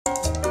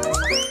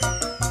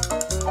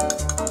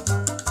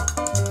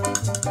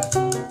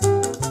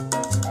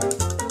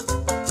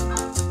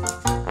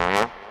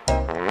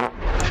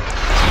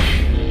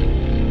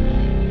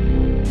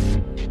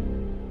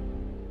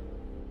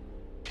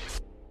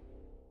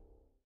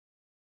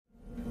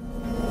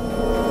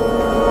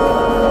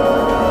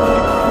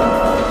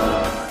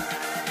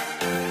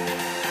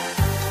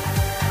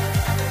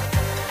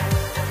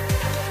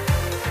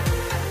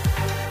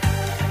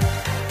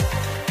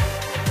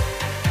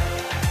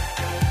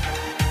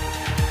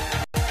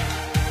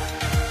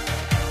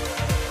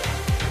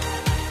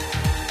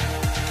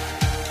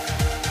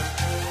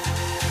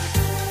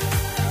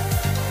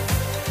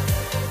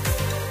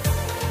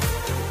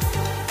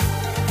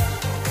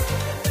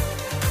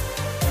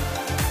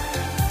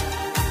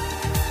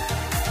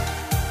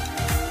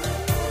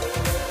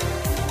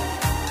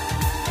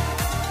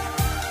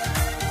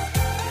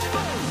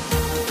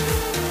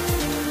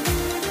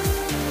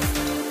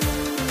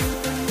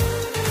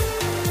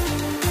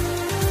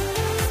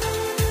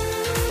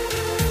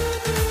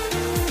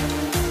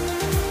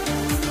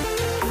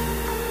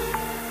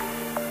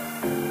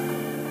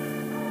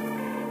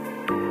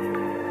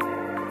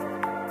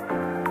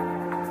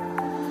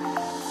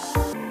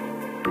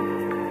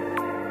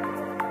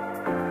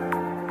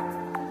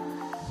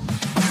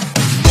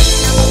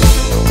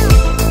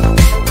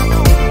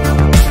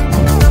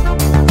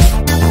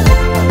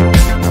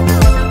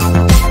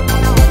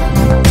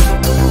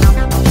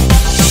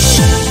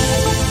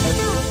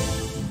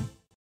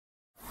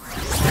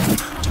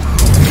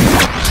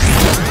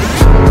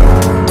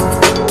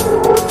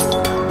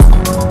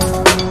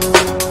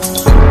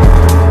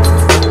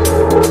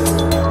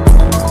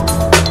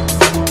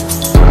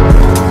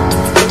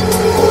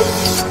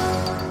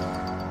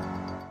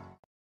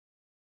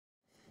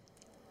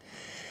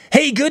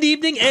Hey, good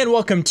evening and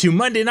welcome to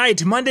Monday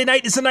Night. Monday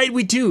night is the night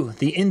we do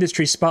the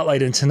industry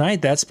spotlight, and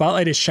tonight that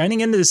spotlight is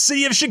shining into the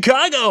city of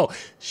Chicago.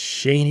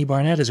 Shani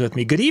Barnett is with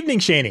me. Good evening,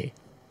 Shani.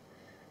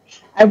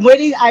 I'm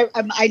waiting.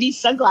 I need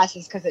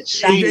sunglasses because it's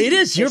shiny. It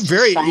is.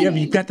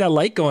 You've got that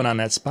light going on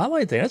that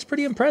spotlight there. That's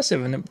pretty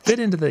impressive, and it fit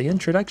into the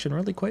introduction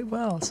really quite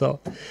well. So,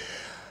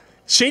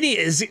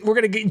 Shani, we're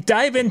going to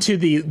dive into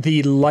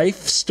the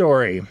life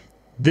story.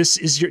 This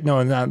is your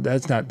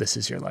that's not. This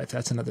is your life.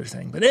 That's another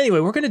thing. But anyway,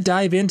 we're going to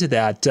dive into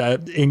that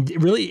and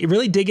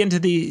really dig into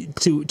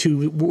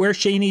to where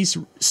Shani's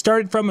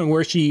started from and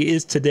where she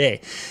is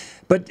today.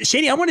 But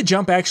Shani, I want to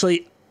jump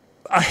actually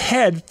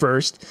ahead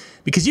first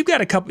because you've got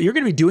you're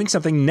going to be doing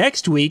something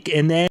next week,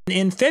 and then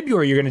in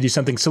February you're going to do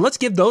something. So let's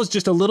give those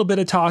just a little bit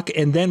of talk,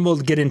 and then we'll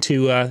get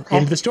into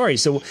the story.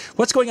 So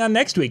what's going on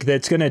next week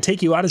that's going to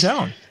take you out of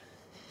town?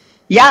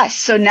 Yes.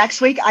 So next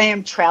week I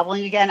am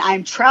traveling again.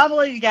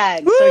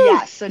 Woo! So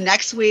yes. So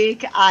next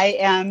week I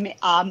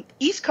am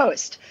East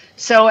Coast.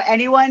 So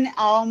anyone,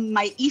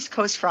 my East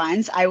Coast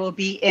friends, I will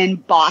be in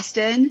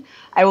Boston.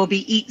 I will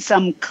be eating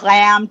some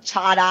clam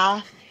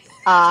chowder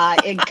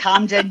in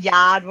Camden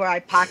Yard where I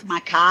park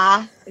my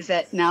car. Is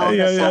it? No,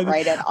 that's not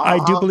right at all.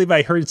 I do believe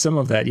I heard some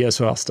of that. Yes,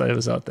 well, I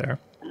was out there.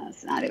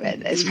 It's not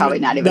even. It's probably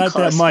not even not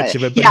close, that much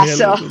of it. But yeah. A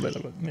So. little bit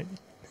of it, maybe.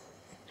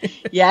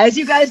 Yeah, as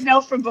you guys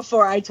know from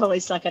before, I totally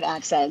suck at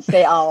accents.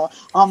 All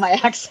my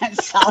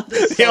accents sound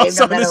the same. They all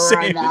sound the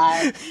same.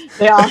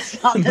 They all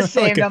sound the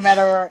same, no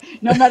matter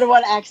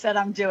what accent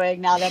I'm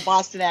doing. Now that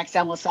Boston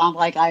accent will sound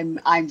like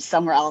I'm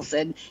somewhere else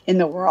in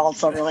the world,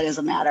 so it really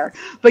doesn't matter.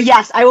 But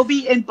yes, I will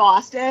be in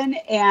Boston,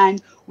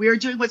 and we are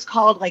doing what's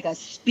called like a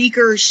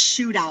speaker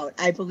shootout.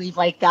 I believe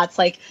like that's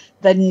like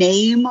the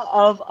name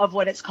of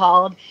what it's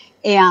called,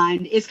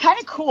 and it's kind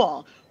of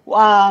cool.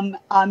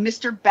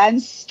 Mr.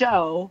 Ben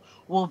Stowe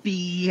will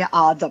be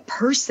the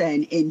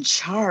person in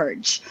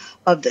charge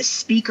of the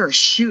speaker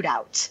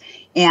shootout.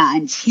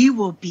 And he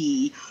will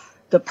be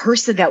the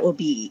person that will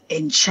be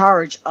in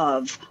charge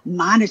of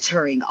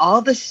monitoring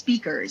all the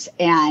speakers.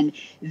 And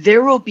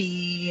there will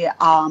be,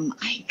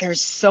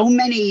 there's so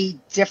many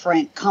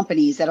different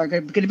companies that are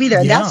going to be there.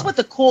 And that's what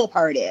the cool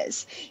part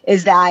is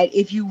that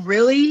if you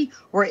really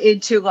were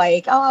into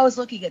like, oh, I was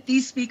looking at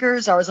these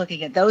speakers, or I was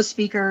looking at those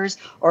speakers,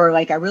 or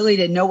like I really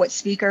didn't know what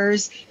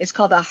speakers, it's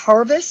called the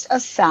Harvest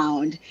of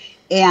Sound.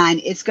 And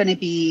it's going to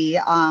be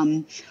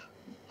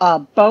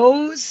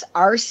Bose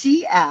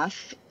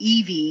RCF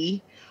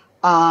EV,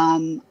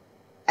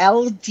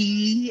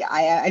 LD.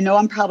 I know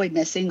I'm probably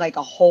missing like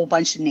a whole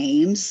bunch of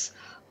names.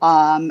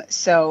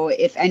 So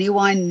if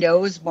anyone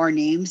knows more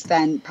names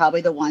than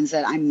probably the ones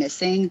that I'm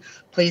missing,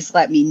 please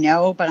let me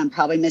know. But I'm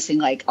probably missing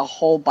like a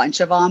whole bunch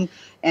of them.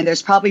 And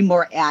there's probably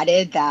more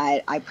added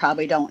that I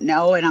probably don't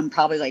know. And I'm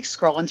probably like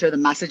scrolling through the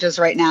messages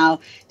right now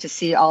to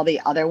see all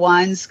the other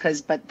ones.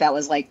 But that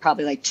was like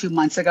probably like 2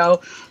 months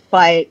ago.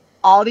 But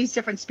all these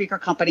different speaker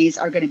companies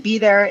are going to be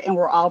there, and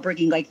we're all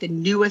bringing like the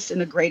newest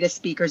and the greatest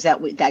speakers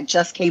that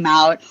just came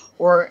out,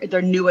 or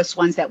the newest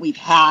ones that we've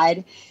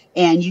had.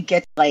 And you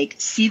get to like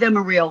see them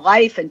in real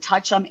life and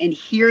touch them and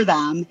hear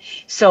them.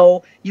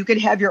 So you can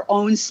have your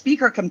own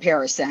speaker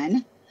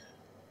comparison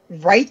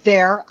right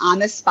there on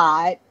the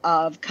spot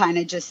of kind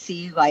of just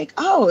see like,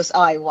 so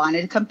I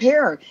wanted to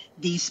compare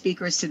these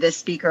speakers to this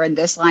speaker and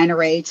this line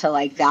array to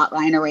like that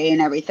line array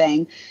and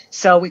everything.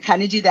 So we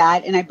kind of do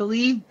that. And I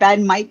believe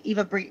Ben might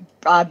even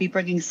be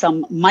bringing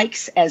some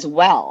mics as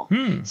well.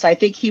 So I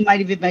think he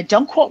might have even,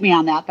 don't quote me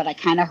on that, but I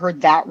kind of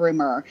heard that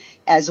rumor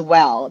as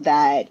well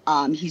that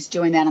he's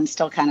doing that. I'm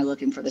still kind of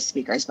looking for the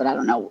speakers, but I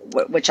don't know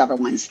whichever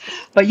ones.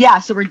 But yeah,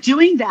 so we're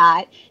doing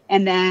that.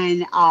 And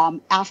then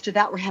after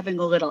that, we're having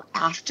a little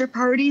after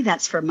party.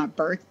 That's for my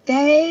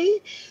birthday.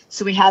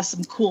 So we have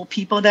some cool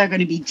people that are going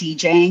to be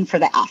DJing for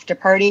the after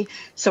party.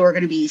 So we're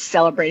going to be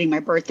celebrating my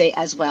birthday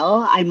as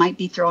well. I might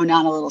be throwing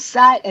on a little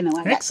set, and then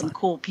I've got some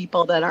cool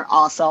people that are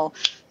also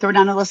throwing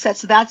on a little set.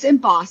 So that's in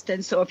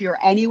Boston. So if you're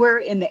anywhere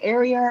in the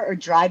area or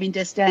driving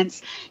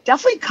distance,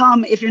 definitely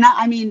come. If you're not,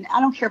 I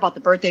don't care about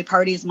the birthday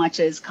party as much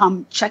as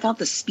come check out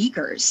the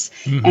speakers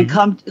and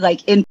come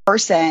like in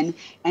person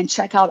and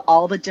check out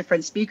all the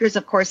different speakers.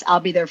 Of course,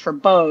 I'll be there for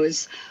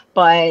Bose.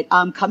 But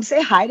come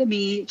say hi to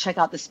me, check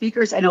out the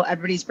speakers. I know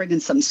everybody's bringing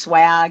some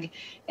swag,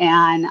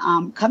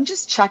 and come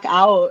just check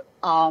out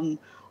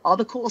all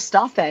the cool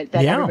stuff that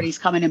everybody's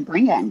coming and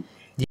bringing.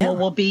 Yeah.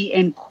 We'll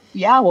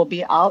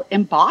be out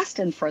in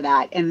Boston for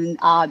that, and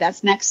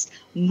that's next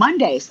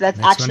Monday. So that's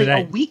actually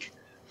a week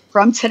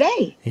from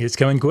today. It's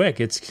coming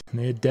quick. It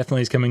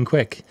definitely is coming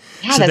quick.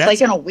 Yeah, so that's like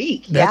in a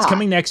week. That's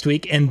coming next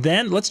week. And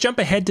then let's jump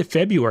ahead to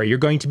February. You're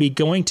going to be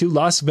going to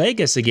Las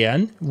Vegas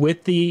again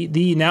with the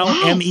now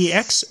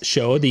MEX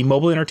show, the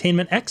Mobile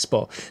Entertainment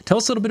Expo. Tell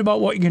us a little bit about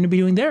what you're going to be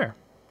doing there.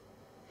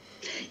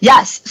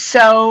 Yes.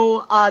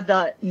 So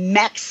the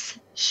MEX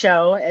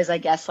show is, I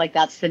guess, like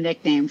that's the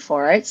nickname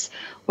for it,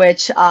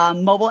 which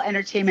Mobile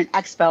Entertainment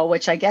Expo,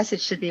 which I guess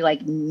it should be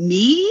like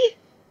me.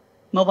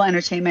 Mobile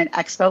Entertainment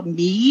Expo,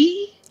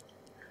 me.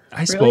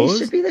 I suppose. Really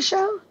should be the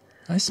show?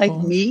 I suppose.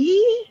 Like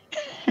me?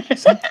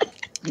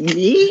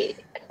 Me?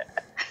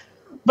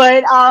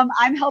 But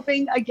I'm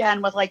helping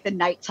again with like the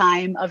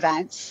nighttime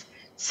events.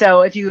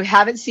 So if you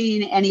haven't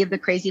seen any of the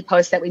crazy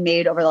posts that we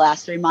made over the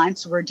last 3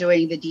 months, we're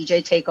doing the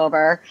DJ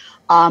takeover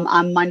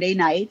on Monday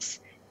nights.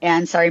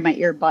 And sorry, my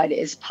earbud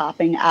is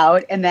popping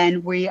out. And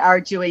then we are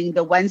doing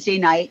the Wednesday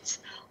night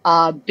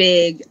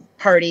big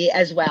party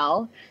as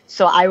well.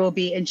 So I will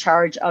be in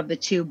charge of the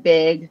two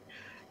big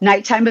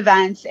nighttime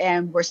events,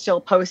 and we're still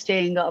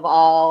posting of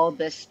all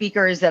the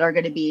speakers that are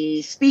going to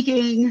be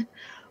speaking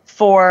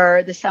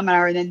for the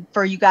seminar. And then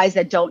for you guys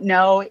that don't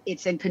know,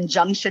 it's in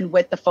conjunction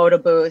with the Photo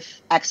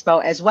Booth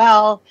Expo as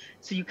well.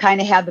 So you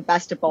kind of have the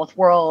best of both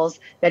worlds,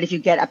 that if you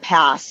get a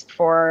pass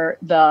for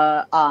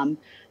the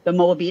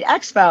Mobile Beat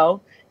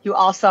Expo, you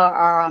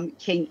also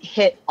can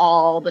hit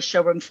all the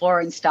showroom floor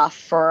and stuff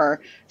for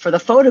the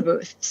photo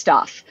booth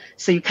stuff.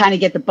 So you kind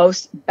of get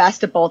the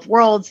best of both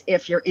worlds.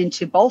 If you're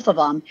into both of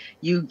them,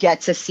 you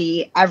get to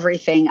see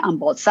everything on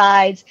both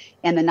sides,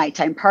 and the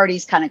nighttime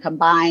parties kind of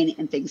combine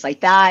and things like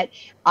that.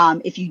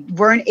 If you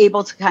weren't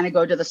able to kind of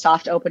go to the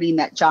soft opening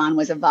that John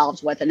was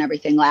involved with and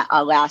everything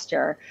last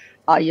year,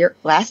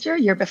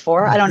 year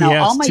before, I don't know.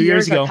 Yes, all my 2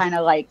 years years are ago. kind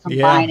of like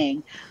combining.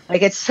 Yeah.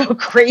 Like, it's so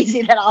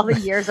crazy that all the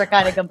years are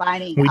kind of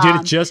combining. We did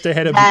it just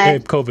ahead of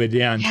COVID,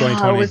 in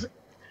 2020.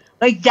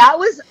 That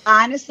was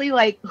honestly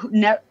like,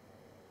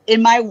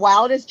 in my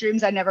wildest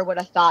dreams, I never would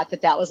have thought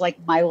that was like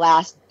my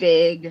last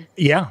big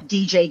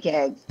DJ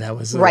gig. That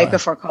was right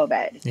before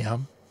COVID. Yeah.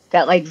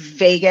 That like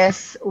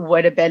Vegas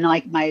would have been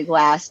like my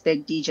last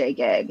big DJ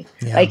gig.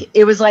 Yeah. Like,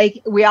 it was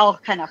like we all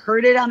kind of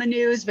heard it on the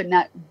news, but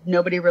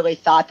nobody really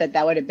thought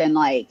that would have been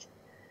like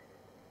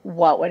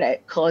what would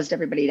have closed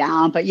everybody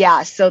down. But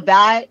yeah, so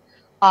that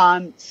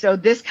so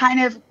this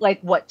kind of like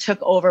what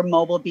took over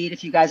Mobile Beat.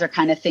 If you guys are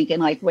kind of thinking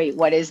like, wait,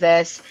 what is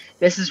this?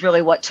 This is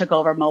really what took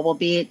over Mobile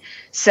Beat.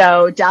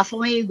 So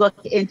definitely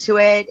look into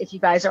it. If you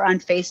guys are on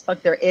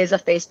Facebook, there is a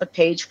Facebook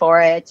page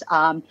for it.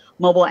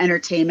 Mobile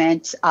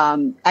Entertainment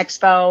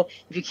Expo.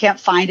 If you can't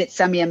find it,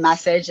 send me a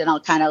message and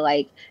I'll kind of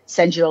like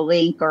send you a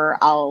link, or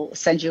I'll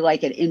send you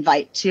like an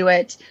invite to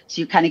it,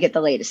 so you kind of get the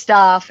latest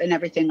stuff and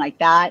everything like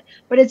that.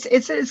 But it's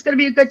going to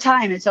be a good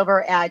time. It's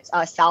over at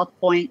South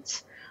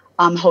Point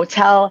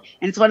Hotel,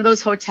 and it's one of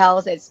those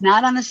hotels. It's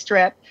not on the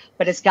Strip,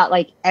 but it's got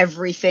like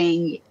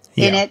everything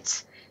in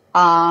it.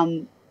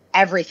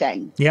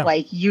 Everything,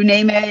 like you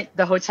name it,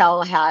 the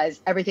hotel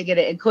has everything in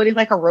it, including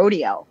like a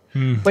rodeo,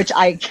 which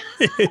I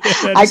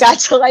got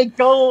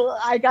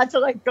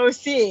to go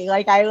see.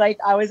 Like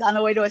I was on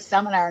the way to a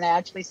seminar and I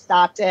actually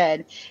stopped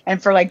in,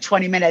 and for like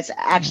 20 minutes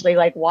actually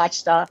like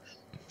watched a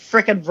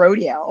freaking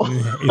rodeo.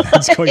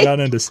 That's going on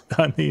in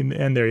the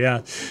end there.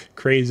 Yeah,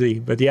 crazy,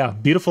 but yeah,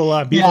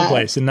 beautiful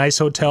place, a nice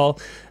hotel.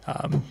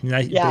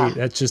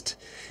 That's just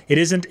it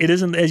isn't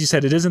as you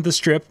said, it isn't the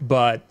Strip,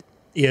 but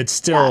it's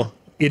still.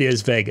 It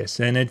is Vegas,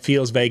 and it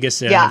feels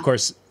Vegas. And of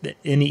course,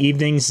 in the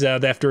evenings,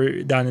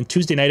 after on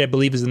Tuesday night, I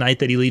believe is the night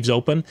that he leaves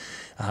open,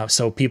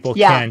 so people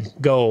can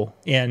go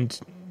and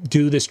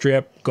do the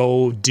Strip,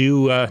 go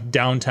do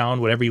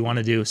downtown, whatever you want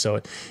to do.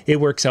 So it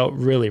works out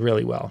really,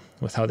 really well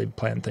with how they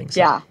plan things.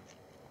 Yeah.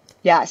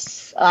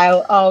 Yes.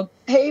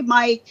 Hey,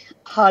 Mike.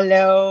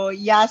 Hello.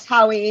 Yes,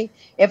 Howie.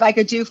 If I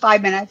could do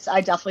 5 minutes,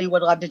 I definitely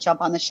would love to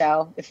jump on the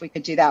show if we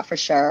could do that for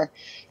sure.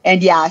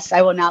 And yes,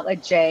 I will not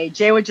let Jay.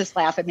 Jay would just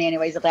laugh at me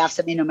anyways. He laughs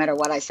at me no matter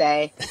what I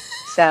say.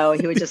 So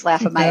he would just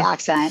laugh at my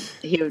accent.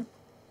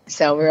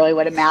 So it really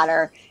wouldn't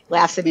matter.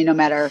 Laughs at me no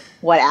matter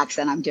what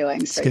accent I'm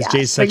doing. So because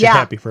Jay's such a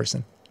happy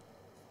person.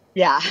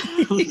 Yeah.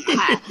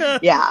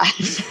 Yeah.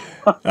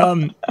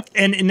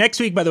 And next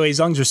week, by the way, as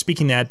long as we're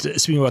speaking about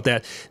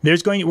that, we're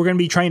going to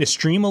be trying to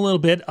stream a little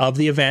bit of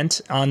the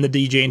event on the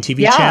DJ and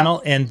TV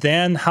channel, and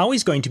then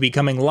Howie's going to be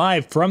coming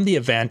live from the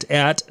event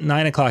at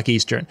 9:00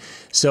 Eastern.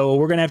 So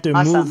we're going to have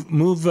to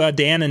move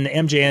Dan and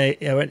MJ.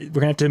 We're going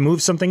to have to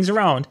move some things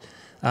around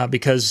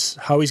because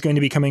Howie's going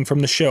to be coming from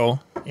the show,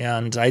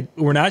 and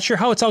we're not sure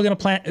how it's all going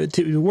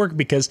to work,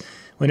 because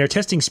when they're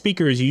testing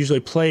speakers, you usually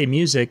play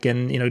music,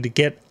 and to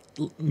get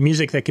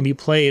music that can be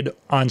played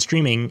on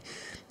streaming.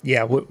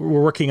 Yeah, we're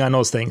working on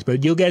those things,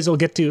 but you guys will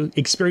get to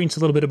experience a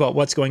little bit about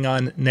what's going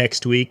on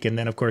next week, and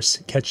then, of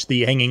course, catch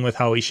the Hanging with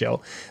Howie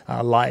show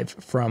live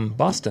from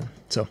Boston.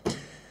 So,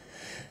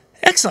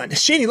 excellent.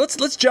 Shani,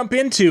 let's jump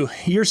into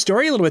your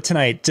story a little bit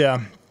tonight.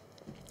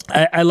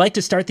 I like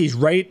to start these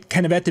right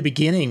kind of at the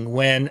beginning.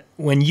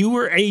 When you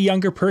were a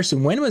younger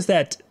person, when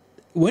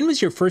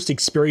was your first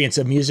experience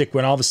of music,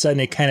 when all of a sudden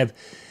it kind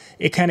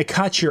of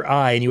caught your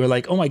eye and you were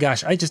like, oh my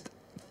gosh, I just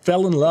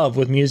fell in love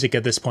with music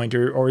at this point,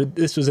 or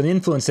this was an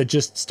influence that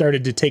just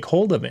started to take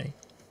hold of me?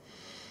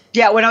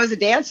 Yeah, when I was a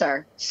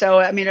dancer. So,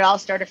 I mean, it all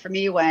started for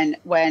me when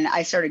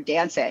I started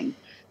dancing.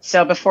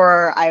 So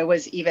before I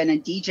was even a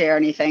DJ or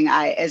anything,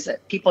 as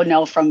people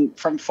know from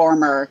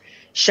former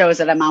shows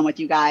that I'm on with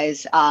you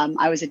guys,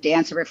 I was a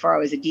dancer before I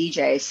was a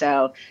DJ.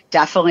 So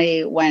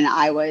definitely when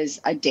I was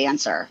a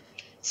dancer.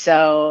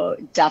 So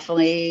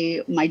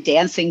definitely my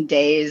dancing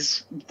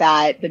days,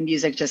 that the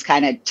music just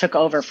kind of took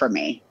over for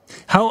me.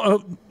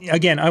 How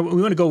again?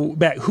 We want to go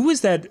back. Who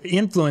is that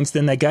influence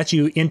then that got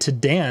you into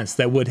dance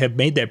that would have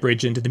made that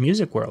bridge into the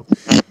music world?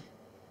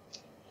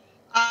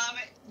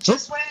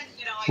 Just when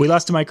we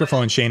lost a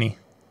microphone, Shani.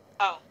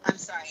 Oh, I'm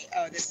sorry.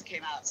 Oh, this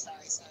came out.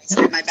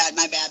 Sorry.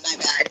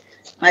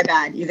 My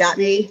bad. You got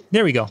me?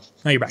 There we go.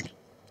 Now you're back.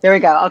 There we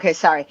go. Okay,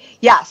 sorry.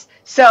 Yes.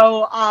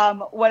 So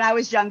when I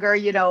was younger,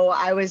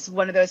 I was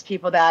one of those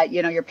people that,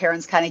 your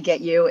parents kind of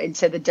get you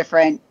into the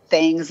different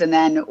things. And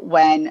then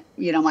when,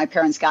 my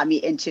parents got me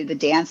into the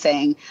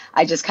dancing,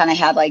 I just kind of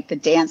had like the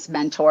dance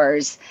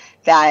mentors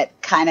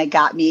that kind of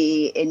got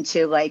me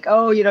into like,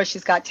 oh,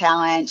 she's got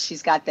talent,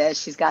 she's got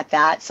this, she's got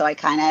that. So I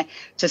kind of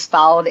just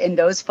followed in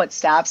those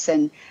footsteps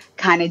and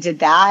kind of did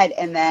that.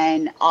 And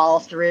then all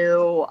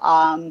through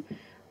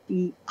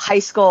high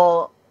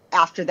school,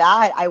 after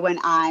that, I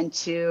went on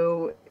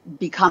to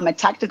become a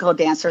technical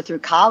dancer through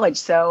college.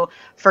 So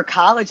for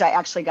college, I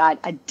actually got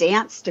a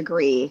dance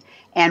degree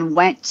and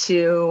went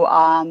to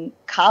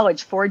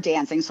college for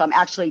dancing. So I'm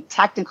actually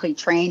technically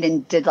trained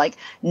and did like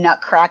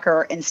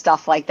Nutcracker and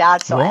stuff like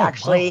that. So I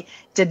actually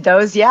did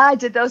those. Yeah, I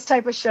did those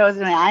type of shows.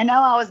 And I know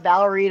I was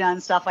ballerina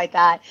and stuff like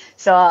that.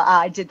 So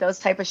I did those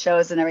type of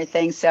shows and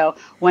everything. So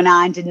went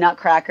on, did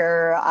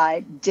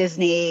Nutcracker,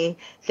 Disney,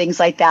 things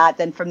like that.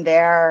 Then from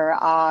there,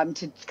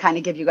 to kind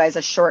of give you guys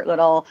a short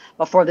little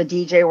before the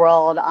DJ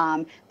world,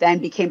 then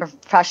became a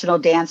professional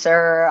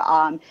dancer,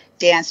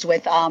 danced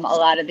with a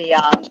lot of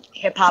the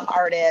hip hop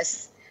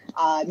artists,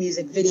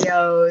 music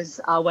videos,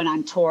 went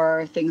on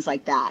tour, things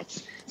like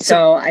that.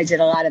 So I did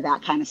a lot of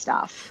that kind of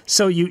stuff.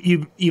 So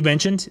you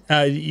mentioned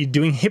you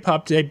doing hip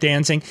hop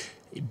dancing,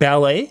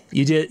 ballet.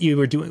 You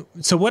were doing.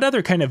 So what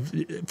other kind of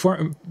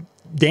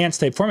dance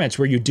type formats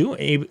were you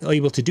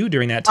able to do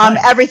during that time?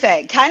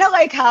 Everything. Kind of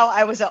like how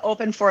I was an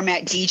open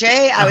format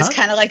DJ. I was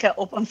kind of like an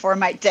open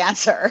format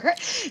dancer.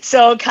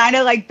 So kind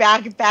of like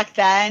back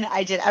then,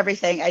 I did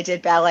everything. I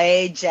did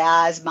ballet,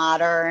 jazz,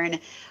 modern,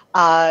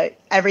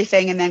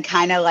 everything. And then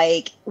kind of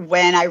like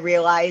when I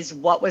realized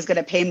what was going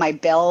to pay my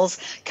bills,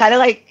 kind of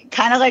like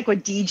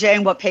with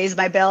DJing, what pays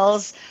my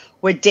bills,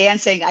 with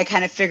dancing, I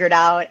kind of figured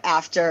out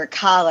after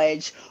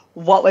college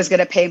what was going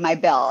to pay my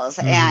bills.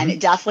 And it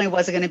definitely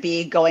wasn't going to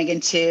be going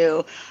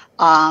into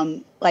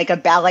like a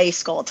ballet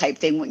school type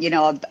thing,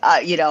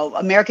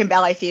 American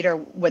Ballet Theater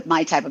with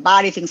my type of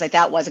body, things like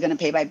that wasn't going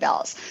to pay my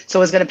bills. So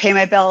what was going to pay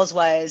my bills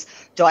was,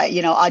 do I,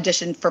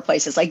 audition for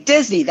places like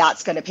Disney?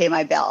 That's going to pay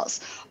my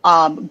bills.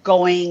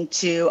 Going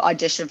to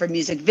audition for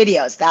music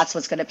videos, that's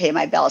what's going to pay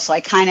my bills. So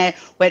I kind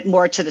of went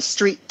more to the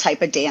street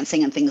type of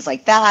dancing and things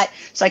like that.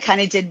 So I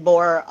kind of did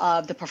more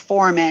of the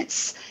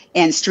performance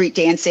and street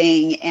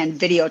dancing and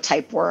video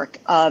type work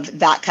of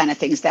that kind of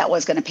things that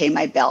was going to pay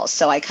my bills.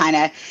 So I kind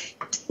of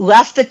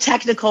left the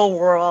technical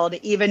world,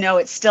 even though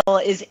it still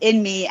is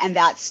in me, and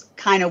that's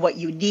kind of what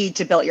you need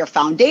to build your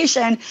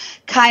foundation.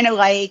 Kind of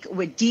like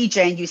with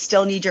DJing, you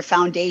still need your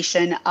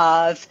foundation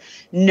of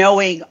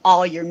knowing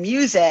all your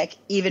music.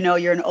 Even though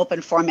you're an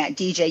open format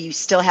DJ, you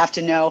still have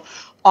to know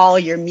all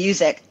your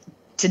music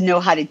to know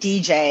how to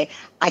DJ.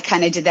 I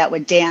kind of did that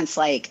with dance.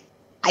 Like,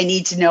 I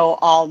need to know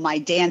all my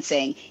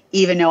dancing.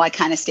 Even though I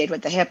kind of stayed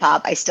with the hip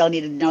hop, I still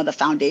needed to know the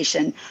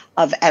foundation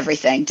of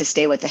everything to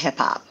stay with the hip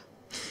hop.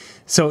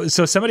 So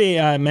somebody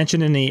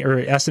mentioned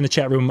asked in the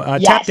chat room,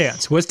 yes. Tap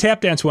dance. Was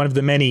tap dance one of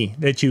the many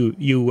that you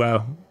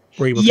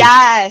were able to?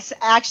 Yes,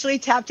 actually,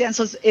 tap dance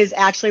is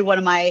actually one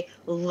of my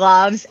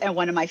loves and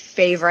one of my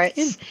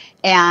favorites.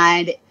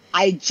 And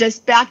I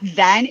just back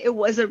then it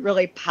wasn't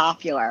really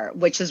popular,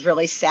 which is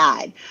really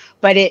sad.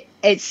 But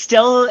it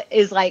still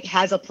is like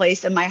has a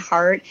place in my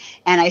heart,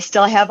 and I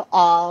still have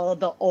all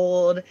the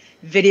old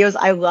videos.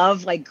 I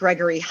love like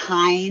Gregory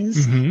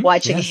Hines,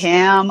 watching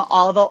him,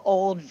 all the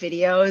old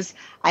videos.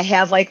 I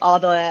have like all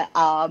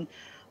the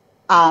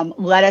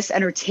Let Us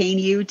Entertain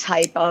You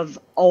type of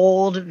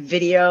old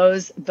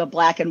videos, the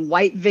black and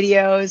white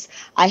videos.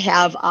 I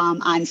have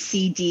on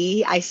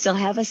CD. I still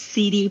have a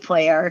CD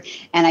player,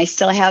 and I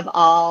still have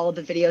all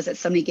the videos that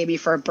somebody gave me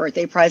for a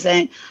birthday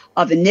present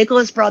of the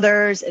Nicholas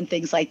Brothers and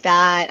things like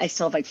that. I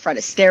still have like Fred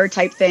Astaire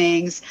type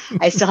things.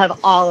 I still have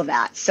all of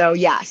that. So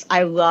yes,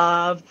 I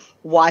love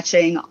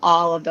watching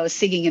all of those,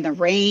 Singing in the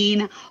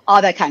Rain,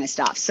 all that kind of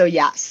stuff. So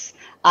yes,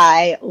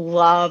 I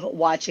love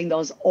watching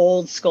those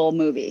old school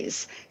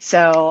movies.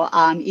 So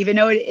even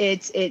though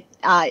it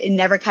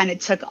never kind of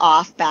took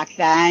off back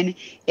then,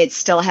 it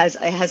still has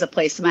a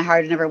place in my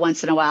heart. And every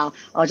once in a while,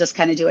 I'll just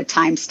kind of do a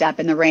time step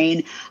in the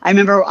rain. I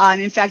remember,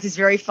 in fact, it's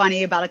very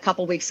funny. About a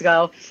couple weeks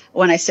ago,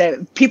 when I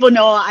said, people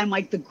know I'm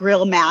like the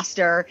grill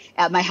master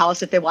at my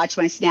house if they watch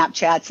my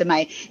Snapchats and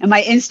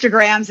my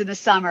Instagrams in the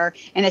summer.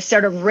 And it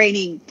started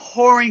raining,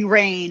 pouring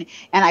rain,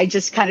 and I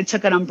just kind of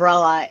took an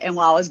umbrella, and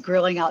while I was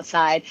grilling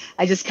outside,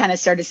 I just kind of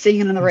started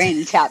singing in the rain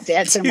and tap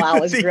dancing while I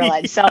was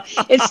grilling. So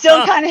it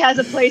still kind of has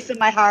a place in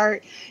my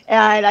heart.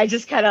 And I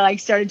just kind of like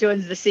started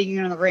doing the Singing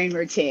in the Rain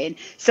routine.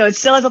 So it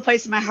still has a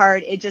place in my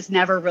heart. It just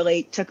never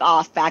really took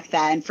off back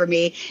then for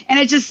me. And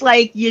it just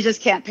like, you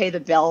just can't pay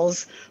the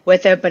bills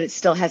with it, but it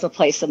still has a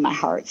place in my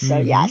heart. So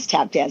yes,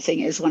 tap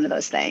dancing is one of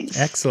those things.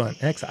 Excellent.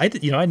 I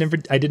did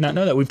not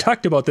know that. We've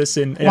talked about this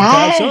in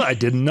past show. I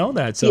didn't know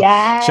that. So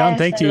Sean,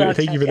 thank you for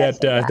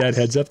that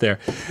heads up there.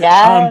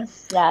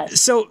 Yes.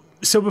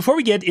 So before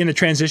we get in a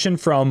transition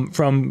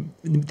from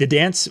the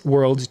dance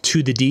world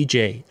to the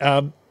DJ,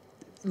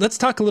 let's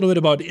talk a little bit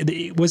about,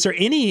 was there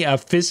any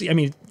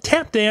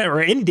tap dance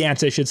or any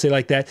dance, I should say,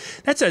 like that?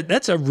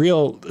 That's a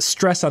real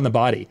stress on the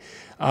body.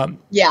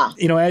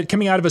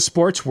 Coming out of a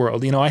sports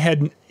world, I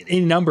had a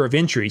number of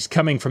injuries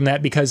coming from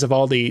that because of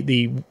all the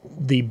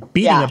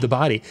beating of the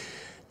body.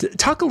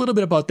 Talk a little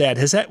bit about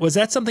that. Was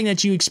that something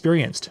that you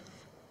experienced?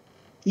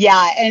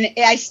 Yeah, and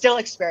I still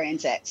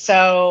experience it.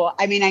 So,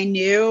 I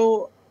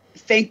knew,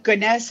 thank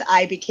goodness,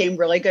 I became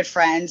really good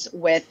friends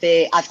with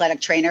the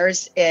athletic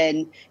trainers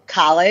in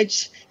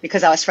college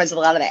because I was friends with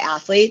a lot of the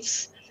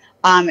athletes.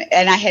 And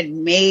I had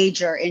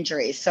major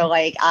injuries. So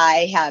like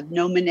I have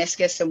no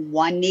meniscus in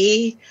one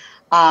knee.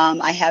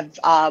 I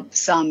have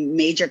some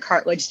major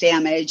cartilage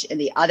damage in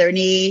the other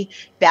knee.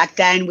 Back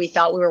then, we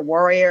thought we were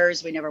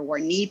warriors. We never wore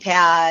knee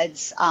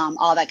pads,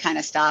 all that kind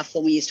of stuff.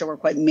 When we used to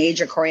work with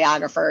major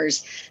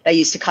choreographers that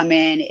used to come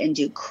in and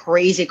do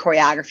crazy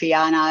choreography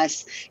on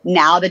us.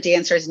 Now the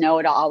dancers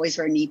know to always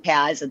wear knee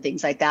pads and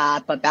things like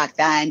that. But back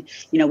then,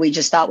 we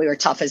just thought we were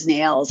tough as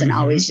nails and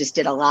always just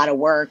did a lot of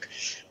work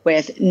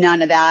with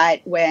none of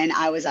that. When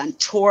I was on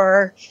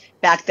tour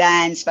back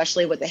then,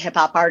 especially with the hip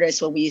hop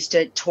artists, when we used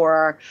to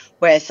tour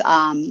with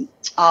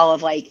all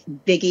of like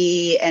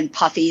Biggie and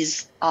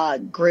Puffy's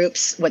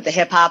groups with the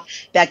hip hop.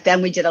 Back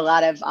then we did a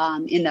lot of,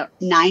 in the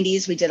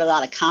 90s, we did a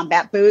lot of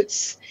combat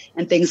boots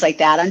and things like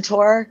that on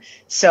tour.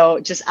 So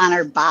just on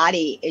our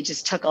body, it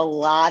just took a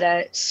lot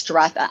of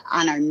stress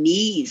on our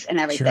knees and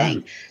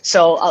everything. Sure.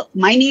 So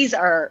my knees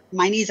are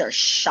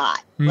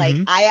shot. Like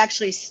I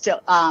actually still,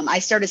 I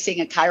started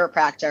seeing a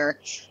chiropractor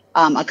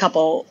a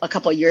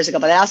couple years ago,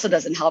 but that also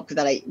doesn't help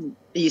because I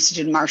used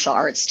to do martial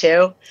arts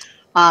too.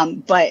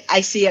 But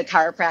I see a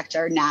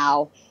chiropractor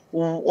now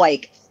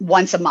like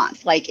once a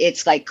month. Like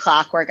it's like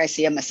clockwork. I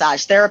see a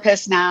massage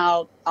therapist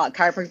now,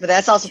 chiropractor, but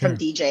that's also from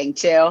DJing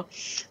too.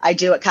 I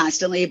do it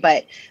constantly,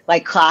 but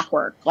like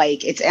clockwork,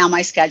 like it's on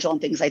my schedule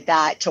and things like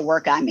that to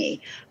work on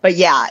me. But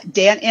yeah,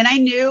 and I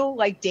knew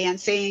like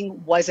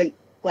dancing wasn't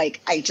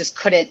like, I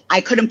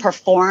couldn't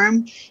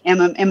perform.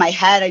 And in my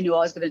head, I knew I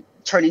was going to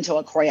turn into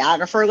a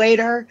choreographer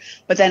later.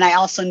 But then I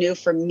also knew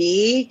for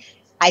me,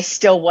 I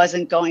still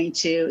wasn't going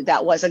to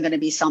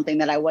be something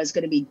that I was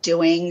going to be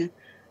doing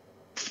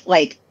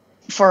like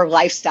for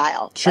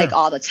lifestyle, like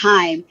all the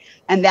time.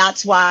 And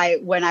that's why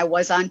when I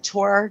was on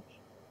tour,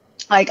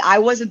 like I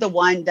wasn't the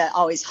one that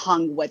always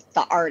hung with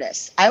the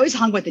artists. I always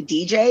hung with the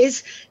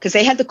DJs because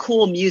they had the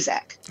cool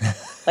music.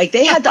 Like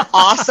they had the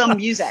awesome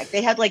music.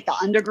 They had like the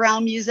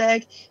underground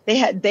music.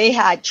 They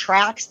had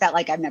tracks that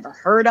like I've never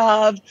heard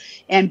of.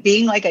 And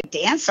being like a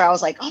dancer, I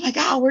was like, oh my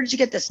God, where did you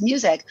get this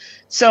music?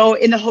 So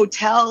in the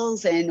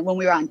hotels and when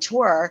we were on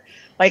tour,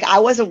 like I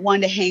wasn't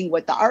one to hang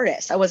with the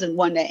artists. I wasn't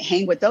one to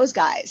hang with those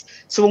guys.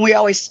 So when we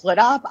always split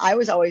up, I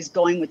was always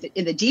going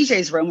in the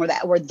DJ's room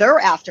where their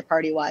after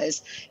party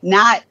was,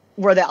 not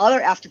where the other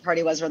after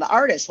party was, where the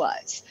artist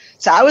was.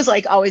 So I was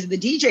like always in the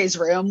DJ's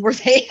room where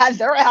they had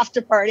their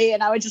after party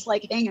and I would just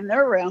like hang in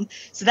their room.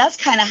 So that's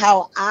kind of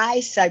how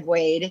I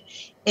segued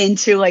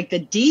into like the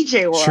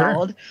DJ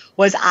world.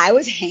 Was I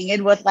was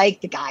hanging with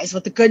like the guys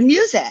with the good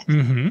music.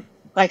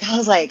 Like, I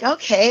was like,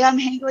 okay, I'm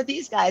hanging with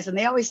these guys. And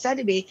they always said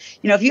to me,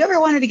 if you ever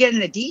wanted to get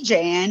into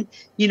DJing,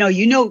 you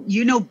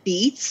know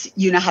beats,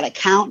 you know how to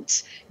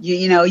count,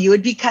 you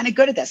would be kind of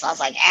good at this. I was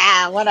like,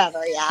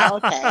 whatever. Yeah.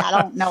 Okay. I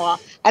don't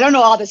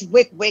know all this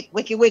wick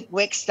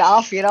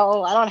stuff. I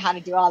don't know how to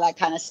do all that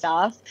kind of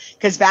stuff.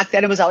 Cause back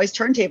then it was always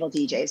turntable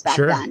DJs back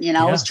then,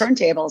 it was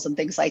turntables and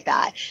things like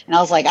that. And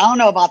I was like, I don't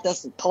know about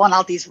this, pulling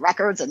out these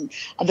records and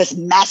this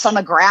mess on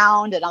the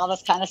ground and all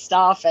this kind of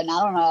stuff. And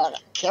I don't know,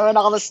 carrying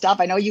all this stuff.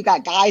 I know you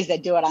got guys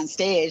that do it on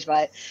stage,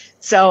 but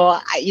so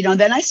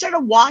then I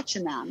started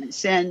watching them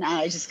and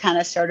I just kind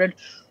of started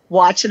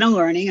watching and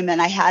learning. And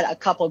then I had a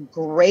couple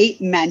great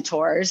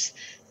mentors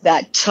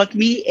that took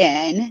me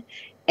in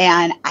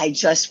and I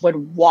just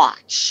would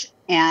watch.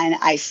 And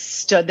I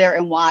stood there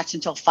and watched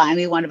until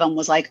finally one of them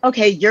was like,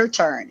 okay, your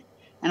turn.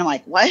 And I'm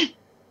like, what?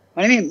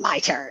 What do you mean my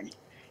turn?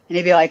 And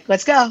he'd be like,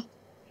 let's go,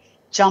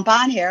 jump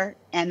on here.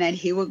 And then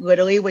he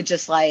would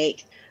just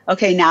like,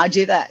 okay, now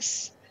do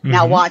this.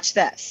 Now watch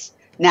this.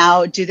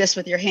 Now do this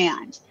with your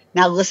hand.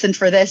 Now listen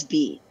for this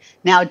beat.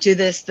 Now do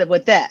this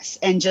with this.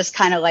 And just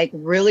kind of like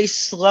really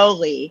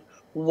slowly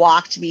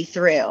walked me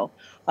through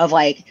of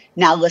like,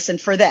 now listen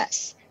for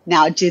this.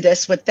 Now do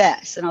this with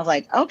this. And I was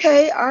like,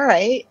 okay, all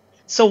right.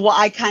 So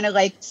I kind of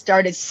like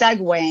started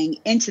segueing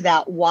into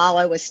that while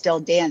I was still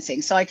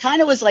dancing. So I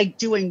kind of was like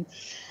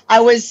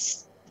I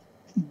was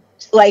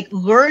like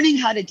learning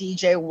how to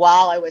DJ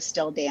while I was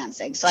still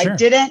dancing. So I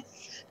didn't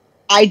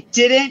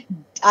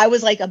I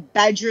was like a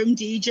bedroom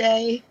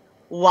DJ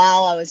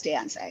while I was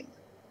dancing.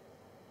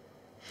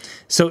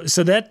 So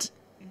that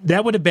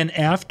would have been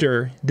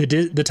after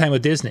the time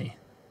with Disney.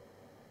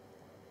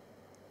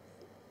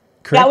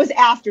 Correct? That was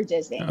after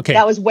Disney. Okay.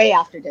 That was way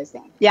after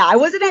Disney. Yeah, I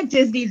wasn't at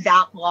Disney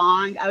that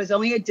long. I was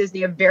only at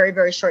Disney a very,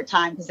 very short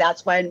time because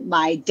that's when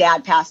my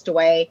dad passed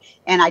away,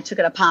 and I took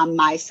it upon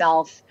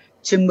myself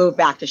to move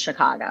back to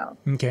Chicago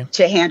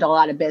to handle a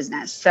lot of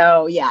business.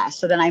 So yeah,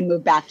 so then I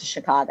moved back to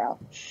Chicago.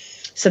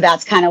 So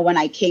that's kind of when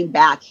I came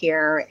back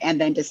here and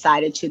then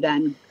decided to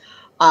then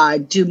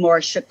do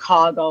more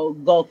Chicago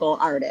local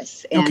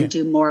artists and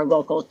do more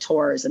local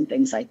tours and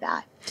things like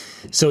that.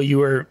 So you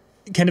were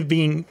kind of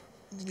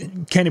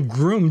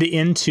groomed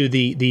into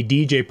the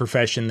DJ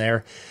profession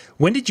there.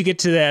 When did you get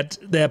to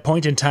that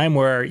point in time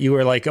where you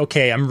were like,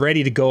 okay, I'm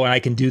ready to go and I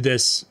can do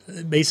this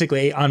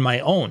basically on my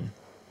own?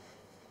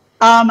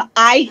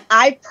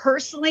 I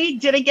personally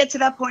didn't get to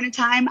that point in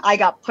time. I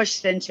got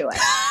pushed into it.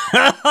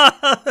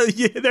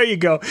 Yeah, there you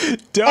go.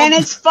 And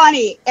it's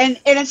funny. And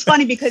it's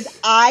funny because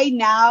I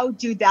now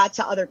do that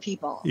to other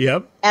people.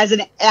 Yep. As an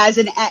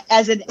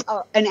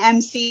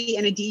MC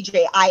and a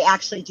DJ, I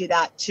actually do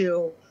that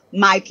to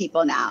my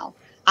people now.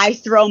 I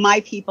throw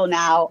my people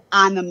now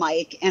on the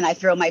mic, and I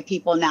throw my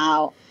people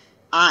now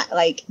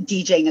like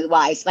DJing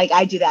wise. Like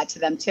I do that to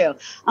them too.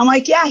 I'm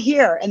like, yeah,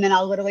 here. And then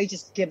I'll literally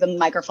just give them the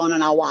microphone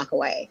and I'll walk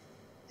away.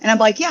 And I'm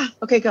like, yeah,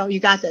 okay, go. You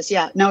got this.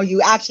 Yeah. No,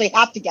 you actually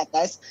have to get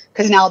this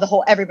because now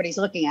everybody's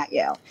looking at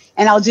you.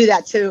 And I'll do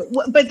that too.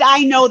 But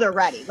I know they're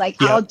ready. Like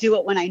I'll do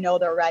it when I know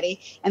they're ready.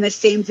 And the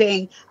same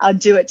thing, I'll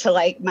do it to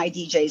like my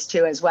DJs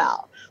too as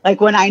well. Like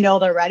when I know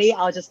they're ready,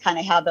 I'll just kind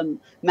of have them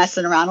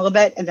messing around a little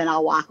bit and then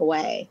I'll walk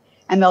away.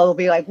 And they'll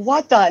be like,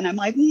 what the? And I'm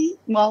like,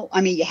 well,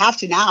 I mean, you have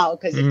to now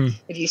because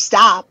if you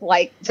stop,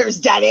 like there's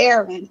dead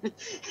air and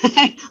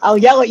I'll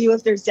yell at you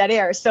if there's dead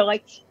air. So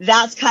like,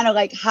 that's kind of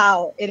like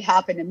how it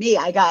happened to me.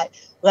 I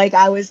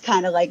was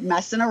kind of like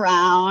messing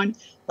around,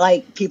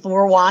 like people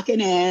were walking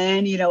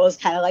in, it was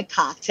kind of like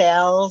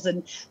cocktails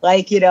and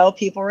like,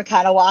 people were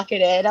kind of walking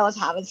in. I was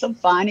having some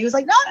fun. He was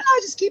like, no,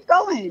 just keep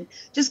going.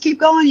 Just keep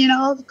going.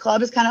 The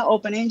club is kind of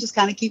opening. Just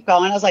kind of keep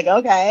going. I was like,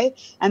 okay.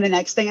 And the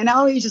next thing I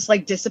know, he just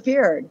like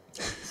disappeared.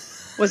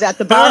 Was at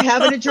the bar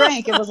having a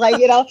drink. It was like,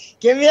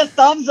 give me a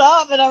thumbs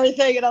up and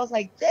everything. And I was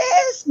like,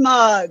 this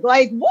mug,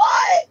 like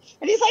what?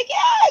 And he's like,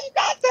 yeah, you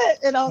got that.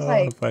 And I was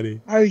like,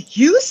 funny. Are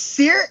you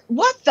serious?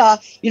 What the,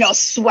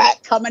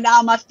 sweat coming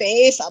down my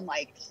face. I'm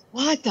like,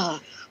 what the,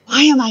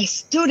 why am I,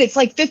 dude, it's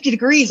like 50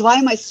 degrees. Why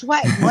am I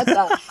sweating? What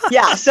the,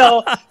 yeah.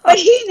 So, but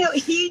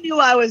he knew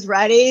I was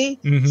ready.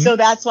 Mm-hmm. So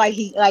that's why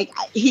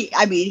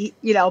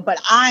but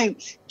I'm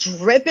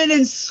dripping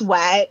in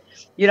sweat.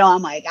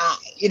 I'm like,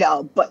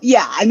 but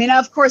yeah, I mean,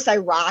 of course I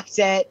rocked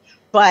it,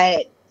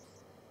 but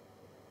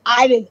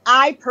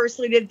I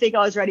personally didn't think I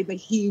was ready, but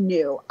he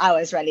knew I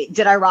was ready.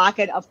 Did I rock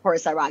it? Of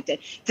course I rocked it.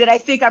 Did I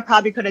think I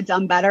probably could have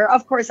done better?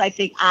 Of course I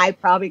think I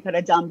probably could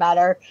have done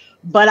better,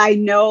 but I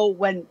know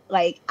when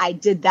like I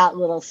did that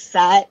little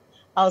set,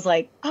 I was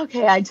like,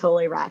 okay, I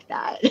totally rocked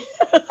that.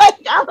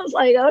 I was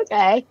like,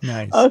 okay,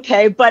 nice.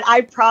 Okay. But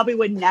I probably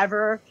would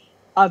never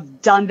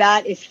have done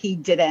that if he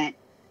didn't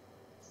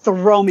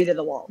throw me to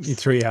the wolves. He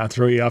threw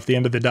you off the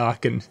end of the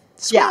dock and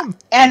swim. Yeah.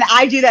 And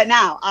I do that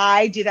now.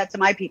 I do that to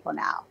my people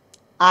now.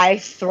 I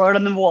throw it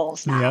on the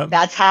wolves now. Yep.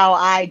 That's how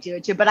I do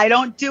it too. But I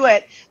don't do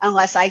it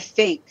unless I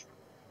think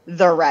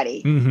they're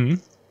ready. Mm-hmm.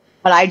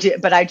 But I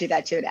do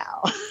that too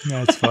now.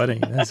 That's funny.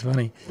 That's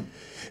funny.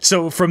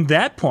 So from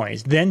that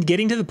point, then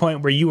getting to the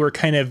point where you were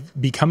kind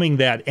of becoming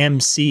that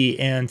MC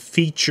and the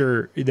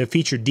featured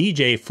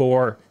DJ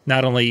for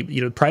not only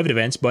private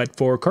events but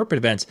for corporate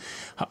events,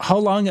 how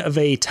long of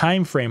a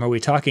time frame are we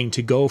talking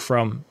to go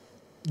from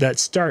that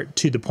start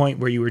to the point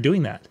where you were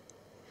doing that?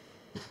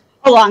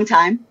 A long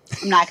time.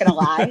 I'm not going to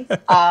lie.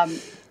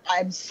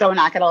 I'm so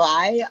not going to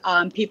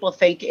lie. People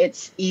think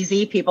it's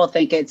easy. People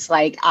think it's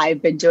like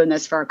I've been doing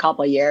this for a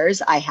couple of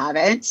years. I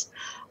haven't.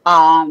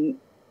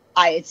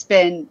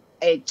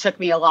 It took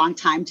me a long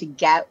time to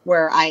get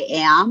where I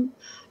am.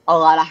 A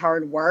lot of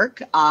hard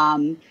work,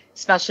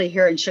 especially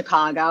here in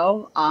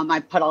Chicago.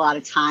 I put a lot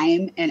of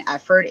time and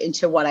effort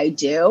into what I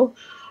do.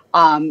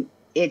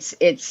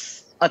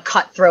 It's a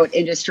cutthroat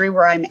industry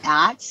where I'm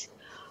at,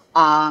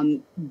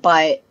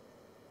 but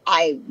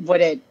I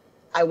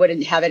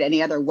wouldn't have it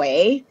any other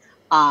way.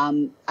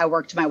 I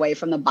worked my way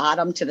from the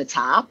bottom to the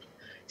top,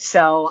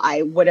 so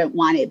I wouldn't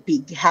want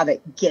have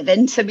it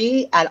given to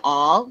me at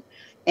all.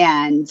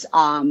 And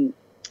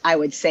I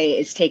would say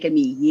it's taken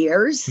me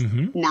years,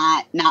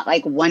 not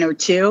like 1 or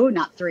 2,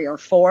 not 3 or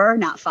 4,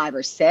 not 5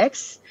 or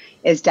 6.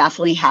 It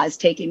definitely has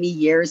taken me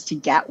years to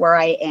get where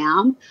I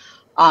am.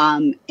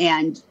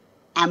 And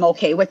I'm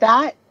okay with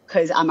that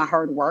because I'm a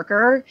hard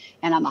worker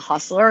and I'm a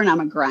hustler and I'm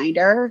a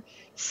grinder.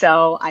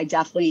 So I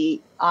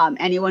definitely,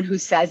 anyone who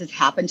says it's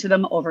happened to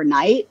them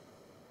overnight,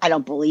 I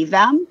don't believe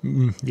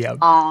them. Yeah.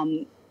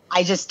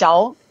 I just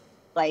don't.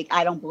 Like,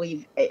 I don't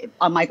believe it.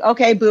 I'm like,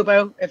 okay, boo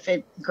boo, if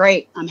it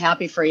great, I'm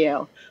happy for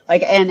you.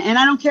 Like, and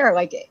I don't care.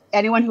 Like,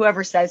 anyone who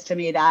ever says to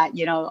me that,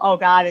 oh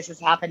God, this has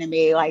happened to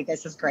me. Like,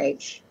 this is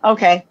great.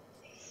 Okay.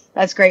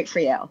 That's great for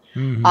you.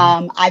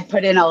 Mm-hmm. I've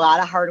put in a lot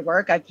of hard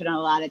work. I've put in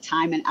a lot of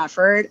time and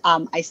effort.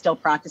 I still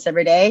practice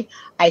every day.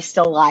 I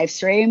still live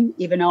stream,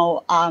 even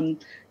though,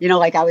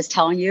 like I was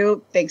telling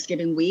you,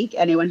 Thanksgiving week,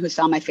 anyone who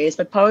saw my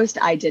Facebook post,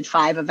 I did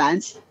 5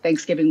 events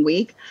Thanksgiving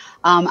week.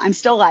 I'm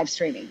still live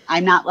streaming.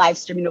 I'm not live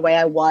streaming the way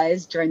I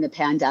was during the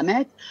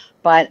pandemic,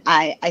 but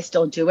I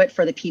still do it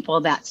for the people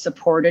that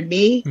supported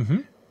me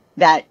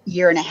that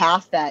year and a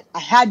half that I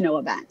had no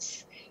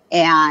events.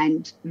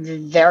 And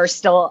they're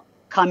still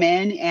come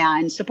in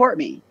and support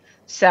me.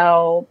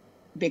 So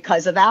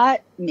because of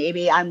that,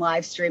 maybe I'm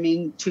live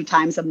streaming 2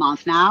 times a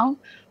month now,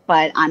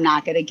 but I'm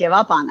not going to give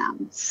up on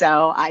them.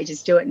 So I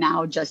just do it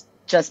now just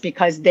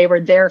because they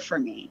were there for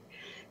me.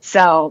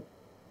 So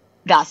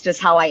that's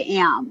just how I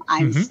am.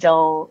 I'm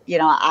still,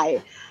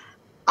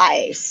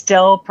 I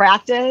still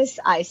practice.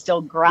 I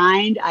still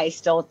grind. I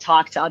still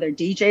talk to other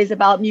DJs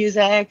about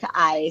music.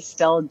 I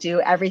still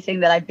do everything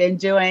that I've been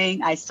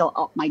doing. I still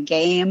up my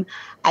game.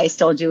 I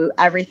still do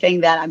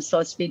everything that I'm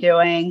supposed to be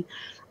doing.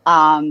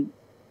 And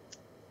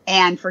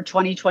for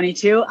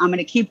 2022, I'm going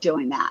to keep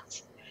doing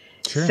that.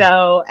 Sure.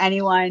 So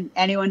anyone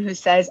who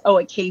says, oh,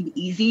 it came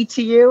easy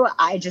to you,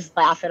 I just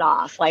laugh it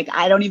off. Like,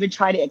 I don't even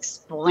try to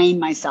explain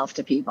myself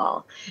to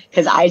people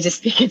because I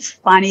just think it's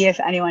funny if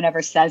anyone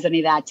ever says any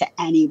of that to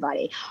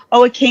anybody.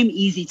 Oh, it came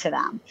easy to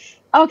them.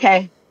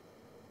 Okay.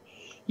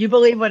 You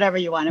believe whatever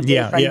you want to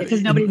believe, right?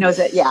 Because nobody knows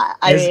it. Yeah.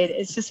 I mean,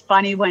 it's just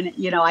funny when,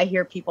 I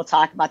hear people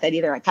talk about that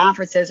either at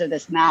conferences or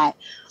this and that.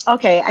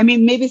 Okay. I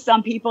mean, maybe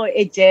some people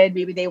it did.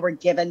 Maybe they were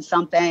given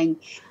something.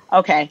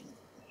 Okay.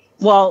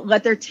 Well,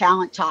 let their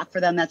talent talk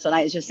for them. That's what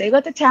I just say.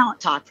 Let the talent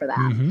talk for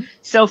them.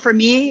 So for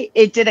me,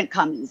 it didn't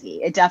come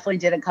easy. It definitely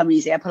didn't come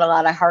easy. I put a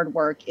lot of hard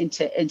work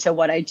into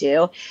what I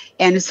do.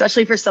 And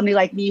especially for somebody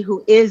like me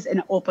who is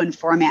an open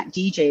format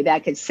DJ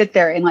that could sit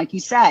there and, like you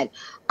said,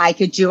 I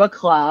could do a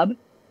club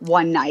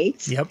one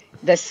night. Yep.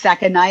 The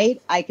second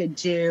night, I could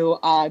do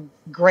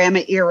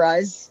Grandma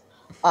Era's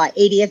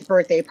 80th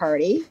birthday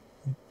party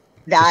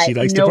that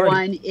no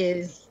one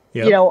is,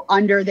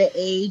 under the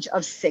age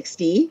of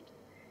 60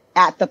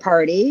 at the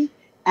party.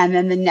 And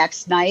then the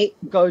next night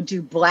go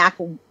do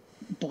Blackout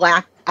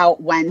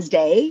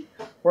Wednesday,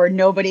 where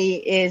nobody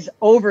is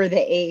over the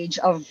age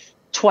of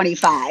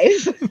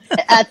 25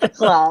 at the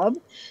club.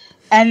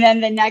 And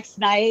then the next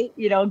night,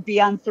 be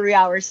on 3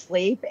 hours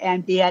sleep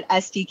and be at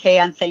SDK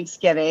on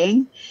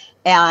Thanksgiving.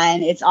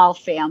 And it's all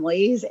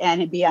families,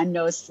 and be on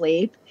no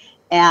sleep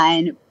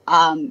and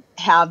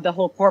have the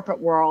whole corporate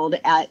world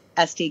at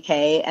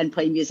SDK and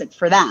play music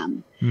for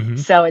them.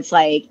 So it's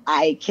like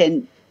I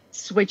can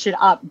switch it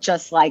up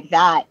just like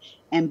that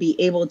and be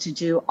able to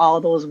do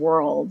all those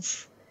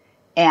worlds.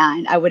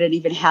 And I wouldn't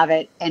even have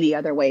it any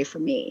other way for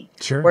me.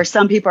 Sure. Where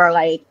some people are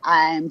like,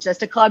 I'm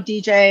just a club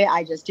DJ.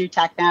 I just do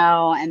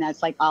techno, and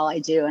that's like all I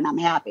do, and I'm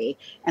happy.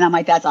 And I'm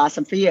like, that's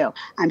awesome for you.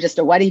 I'm just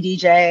a wedding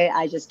DJ.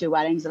 I just do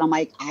weddings, and I'm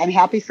like, I'm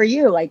happy for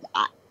you. Like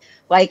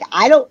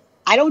I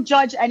don't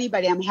judge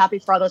anybody. I'm happy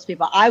for all those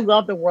people. I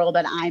love the world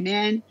that I'm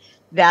in.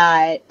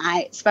 That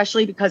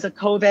especially because of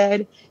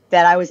COVID,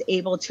 that I was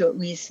able to at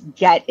least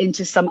get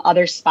into some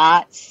other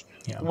spots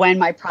when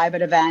my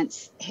private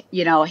events,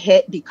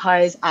 hit,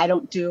 because I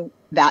don't do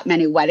that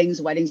many weddings.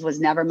 Weddings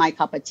was never my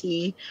cup of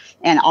tea,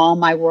 and all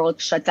my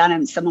world shut down,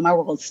 and some of my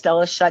world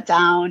still is shut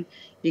down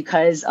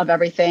because of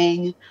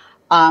everything.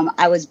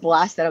 I was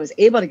blessed that I was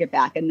able to get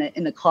back in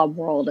the club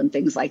world and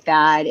things like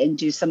that, and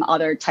do some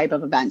other type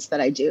of events that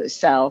I do.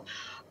 So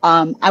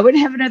I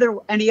wouldn't have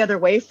any other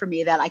way for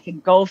me that I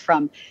could go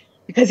from,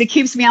 because it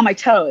keeps me on my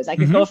toes. I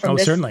could go from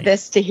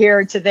this to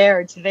here to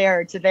there to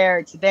there to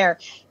there to there.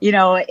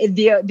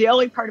 The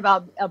only part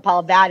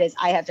about that is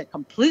I have to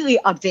completely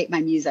update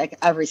my music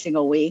every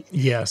single week.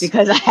 Yes,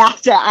 because I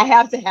have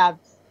to have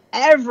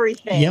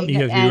everything. Yep, you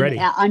have to be ready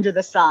under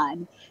the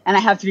sun, and I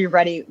have to be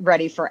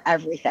ready for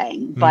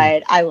everything.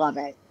 But I love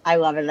it. I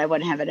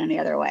wouldn't have it any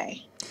other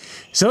way.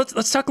 So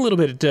let's talk a little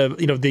bit,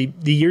 the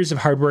years of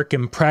hard work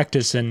and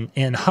practice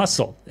and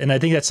hustle. And I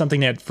think that's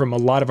something that from a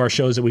lot of our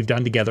shows that we've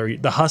done together,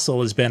 the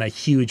hustle has been a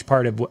huge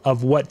part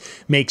of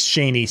what makes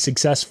Shani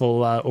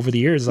successful over the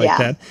years like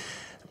that.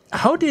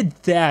 How did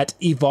that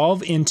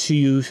evolve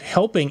into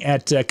helping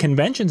at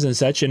conventions and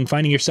such, and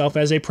finding yourself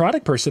as a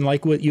product person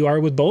like what you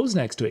are with Bose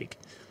next week?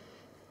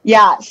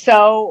 Yeah.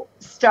 So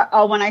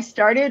when I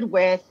started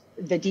with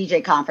the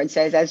DJ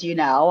conferences, as you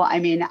know, I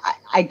mean,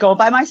 I go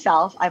by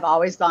myself. I've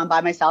always gone by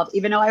myself.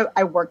 Even though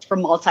I worked for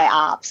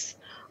multi-ops,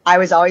 I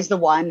was always the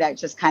one that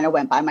just kind of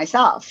went by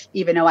myself.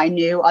 Even though I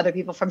knew other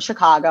people from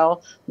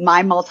Chicago,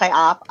 my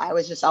multi-op, I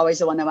was just always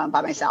the one that went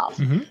by myself.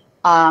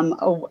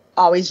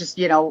 Always just,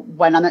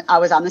 I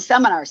was on the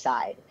seminar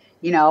side,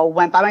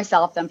 went by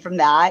myself. Then from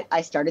that,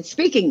 I started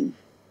speaking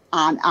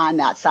on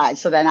that side.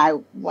 So then I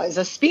was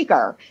a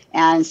speaker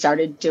and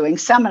started doing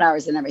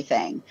seminars and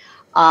everything.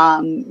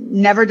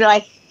 Never did I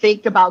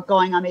think about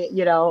going on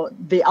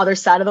the other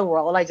side of the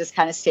world. I just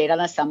kind of stayed on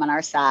the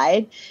seminar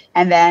side.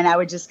 And then I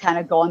would just kind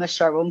of go on the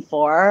showroom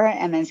floor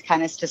and then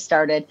kind of just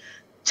started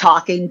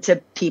talking to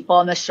people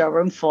on the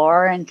showroom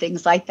floor and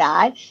things like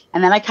that.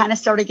 And then I kind of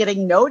started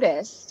getting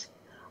noticed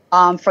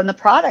from the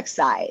product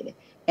side.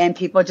 And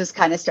people just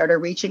kind of started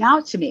reaching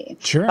out to me.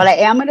 Sure. But I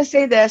am going to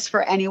say this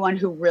for anyone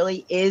who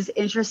really is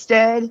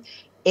interested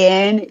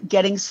in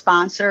getting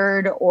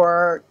sponsored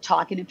or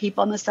talking to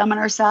people on the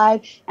seminar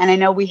side. And I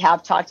know we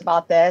have talked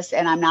about this,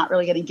 and I'm not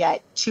really going to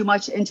get too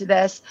much into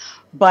this,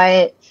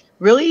 but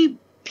really,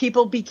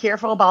 people, be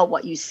careful about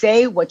what you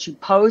say, what you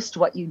post,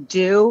 what you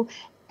do,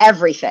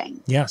 everything.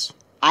 Yes.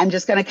 I'm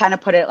just going to kind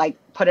of put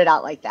it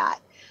out like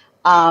that.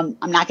 I'm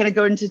not going to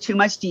go into too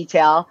much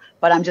detail,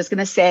 but I'm just going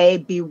to say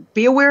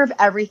be aware of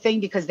everything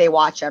because they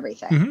watch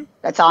everything. Mm-hmm.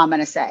 That's all I'm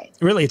going to say.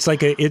 Really, it's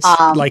like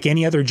like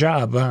any other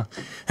job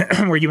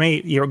where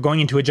you're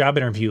going into a job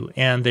interview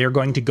and they're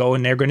going to go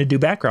and they're going to do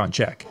background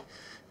check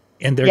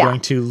and they're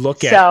going to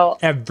look at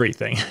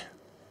everything.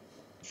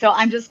 So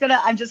I'm just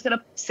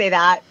gonna say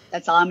that.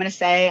 That's all I'm gonna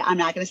say. I'm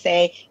not gonna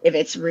say if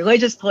it's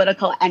religious,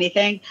 political,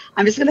 anything.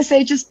 I'm just gonna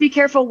say just be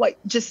careful.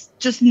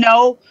 Just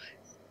know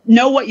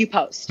what you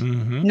post,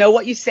 know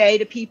what you say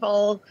to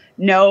people,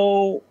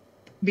 know,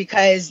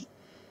 because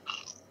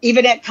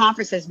even at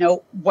conferences,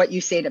 know what you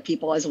say to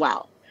people as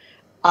well.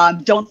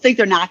 Don't think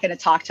they're not going to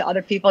talk to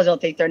other people. Don't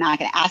think they're not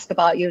going to ask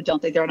about you.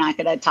 Don't think they're not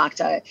going to talk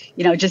to,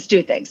 just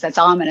do things. That's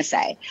all I'm going to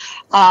say.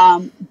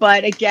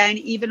 But again,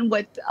 even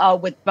with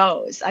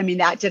Bose, I mean,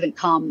 that didn't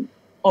come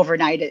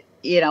overnight,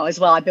 as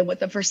well. I've been with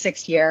them for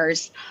 6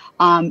 years.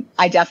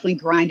 I definitely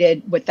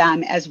grinded with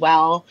them as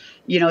well.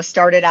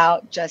 Started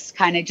out just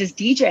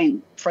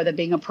DJing for them,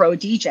 being a pro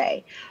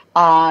DJ,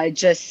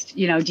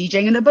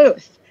 DJing in the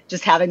booth,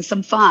 just having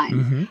some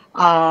fun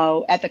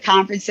at the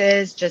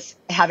conferences, just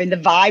having the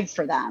vibe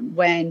for them,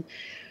 when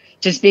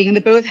just being in the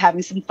booth,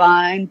 having some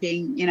fun,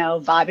 being,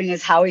 vibing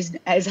is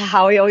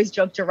how he always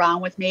joked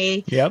around with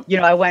me. Yep.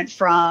 I went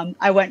from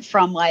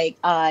like,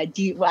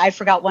 I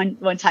forgot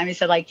one time he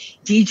said like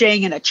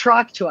DJing in a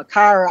truck to a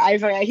car.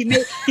 He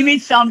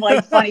made some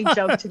like funny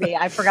joke to me.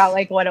 I forgot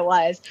like what it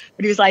was,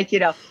 but he was like,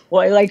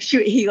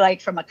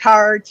 from a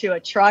car to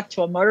a truck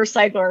to a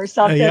motorcycle or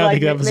something. Yeah, like, I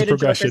think that was a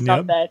progression.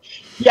 Yep.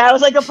 Yeah, it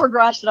was like a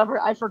progression.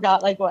 I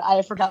forgot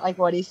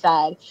what he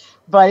said.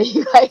 But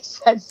he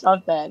said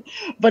something,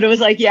 but it was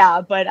like, yeah,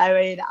 but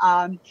I mean,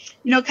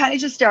 kind of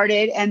just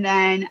started. And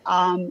then,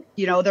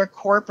 their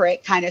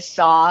corporate kind of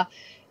saw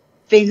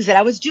things that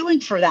I was doing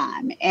for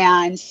them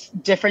and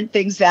different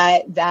things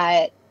that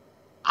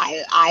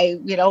I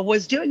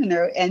was doing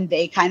there. And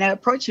they kind of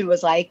approached me,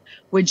 was like,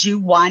 would you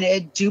want to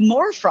do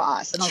more for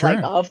us? And I was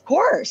like, of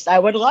course, I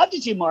would love to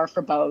do more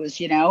for Bose.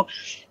 You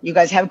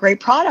guys have great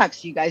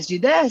products. You guys do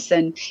this.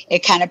 And it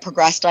kind of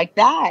progressed like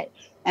that.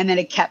 And then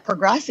it kept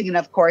progressing. And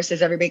of course,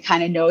 as everybody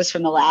kind of knows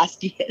from the last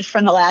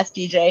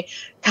DJ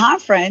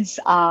conference,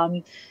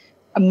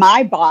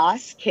 my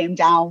boss came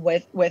down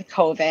with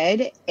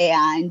COVID,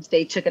 and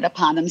they took it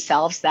upon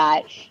themselves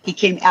that he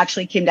came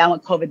down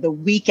with COVID the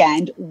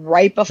weekend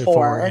right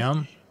before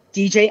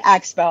DJ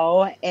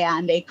Expo.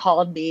 And they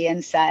called me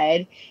and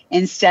said,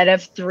 instead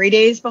of 3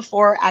 days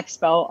before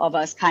Expo of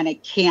us kind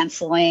of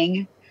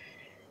canceling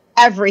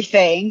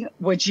everything,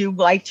 would you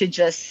like to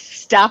just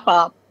step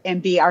up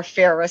and be our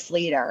fearless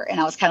leader? And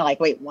I was kind of like,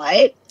 wait,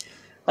 what?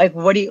 Like,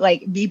 what do you,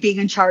 like, me being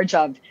in charge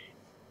of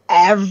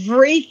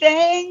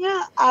everything?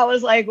 I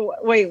was like,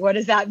 wait, what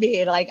does that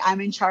mean? Like, I'm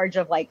in charge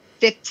of like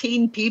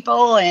 15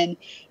 people and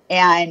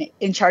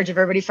in charge of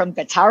everybody from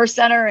Guitar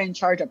Center, in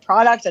charge of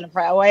products, and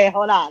wait,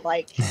 hold on,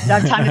 like, do I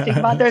have time to think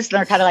about this? And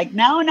they're kind of like,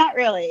 no, not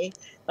really.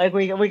 Like,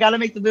 we got to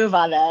make the move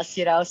on this,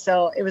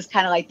 So it was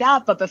kind of like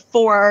that. But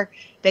before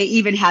they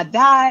even had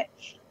that,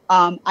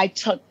 I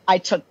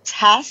took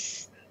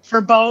tests for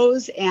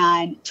Bose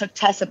and took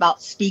tests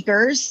about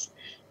speakers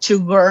to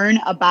learn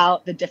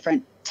about the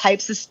different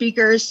types of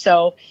speakers.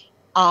 So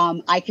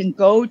I can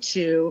go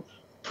to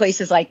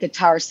places like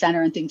Guitar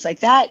Center and things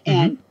like that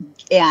and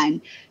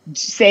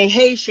say,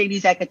 hey,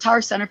 Shady's at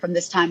Guitar Center from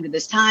this time to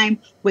this time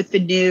with the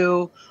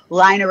new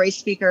line array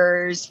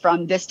speakers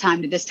from this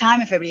time to this time,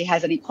 if anybody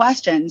has any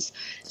questions.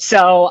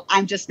 So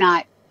I'm just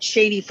not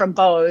Shady from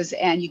Bose,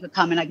 and you could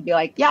come and I could be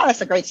like, yeah, that's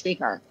a great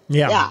speaker.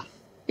 Yeah.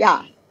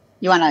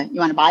 You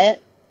wanna buy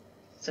it?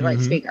 It's a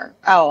great speaker.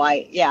 Oh,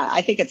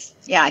 I think it's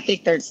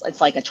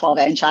like a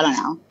 12-inch. I don't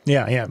know.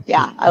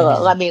 Yeah.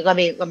 Let me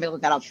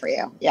look that up for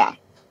you. Yeah.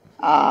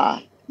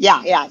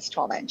 It's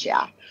 12-inch.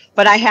 Yeah.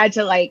 But I had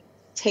to like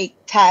take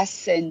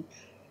tests and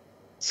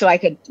so I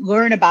could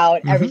learn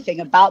about everything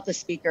about the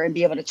speaker and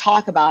be able to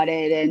talk about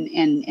it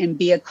and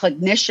be a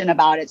clinician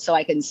about it. So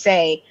I can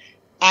say,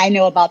 I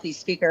know about these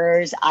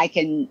speakers. I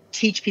can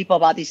teach people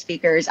about these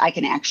speakers. I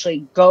can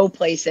actually go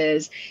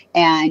places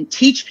and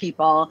teach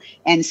people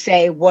and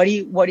say,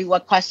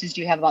 what questions do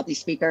you have about these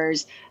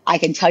speakers? I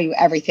can tell you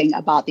everything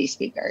about these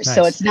speakers. Nice.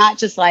 So it's not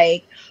just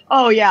like,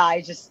 oh yeah,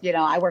 I just,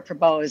 I work for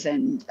Bose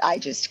and I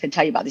just can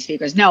tell you about these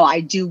speakers. No, I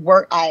do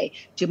work. I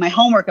do my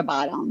homework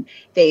about them.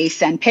 They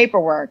send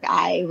paperwork.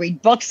 I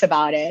read books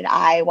about it.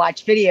 I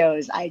watch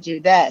videos. I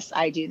do this,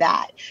 I do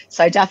that.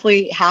 So I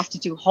definitely have to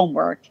do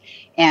homework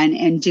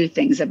and do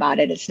things about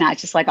it. It's not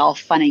just like all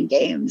fun and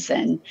games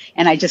and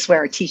I just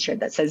wear a t-shirt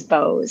that says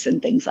Bose and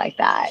things like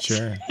that.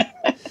 Sure.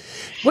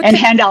 And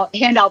hand out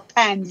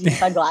pens and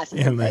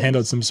sunglasses. And hand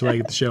out some swag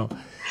at the show.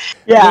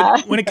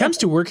 Yeah. When it comes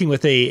to working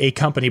with a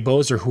company,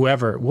 Bose or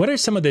whoever, what are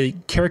some of the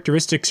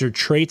characteristics or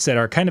traits that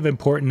are kind of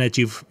important that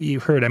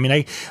you've heard? I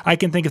mean, I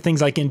can think of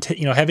things like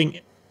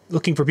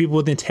looking for people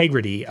with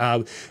integrity,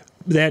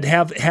 that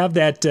have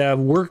that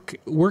work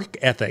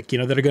ethic,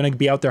 that are going to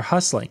be out there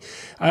hustling.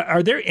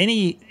 Are there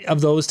any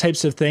of those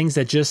types of things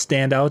that just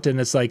stand out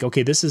and it's like,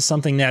 okay, this is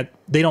something that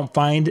they don't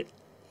find,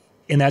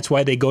 and that's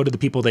why they go to the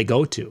people they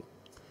go to?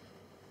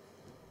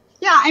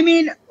 Yeah, I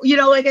mean,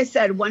 like I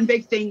said, one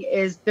big thing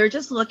is they're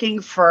just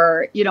looking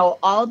for,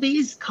 all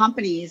these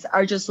companies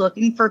are just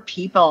looking for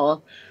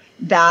people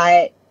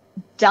that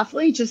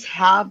definitely just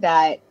have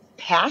that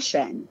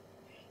passion.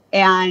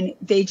 And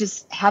they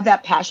just have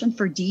that passion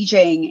for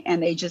DJing,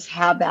 and they just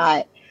have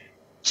that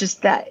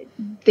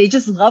they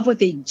just love what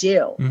they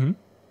do. Mm-hmm.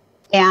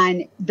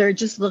 And they're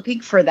just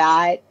looking for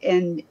that.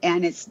 And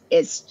it's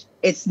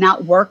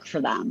not work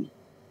for them.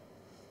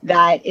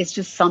 That it's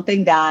just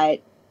something that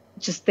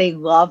just they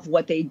love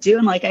what they do.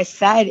 And like I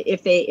said,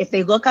 if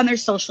they look on their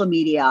social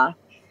media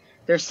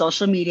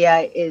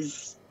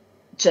is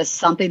just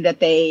something that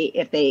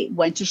if they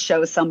went to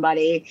show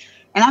somebody.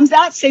 And I'm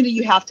not saying that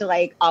you have to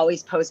like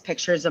always post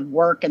pictures of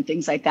work and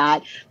things like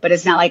that, but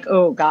it's not like,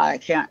 oh God, I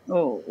can't,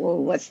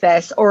 what's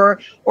this? Or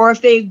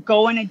if they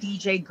go in a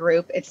DJ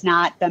group, it's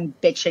not them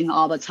bitching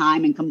all the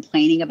time and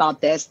complaining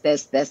about this,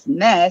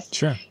 and this.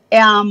 Sure.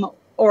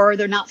 Or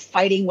they're not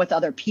fighting with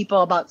other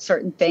people about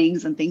certain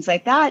things and things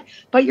like that,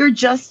 but you're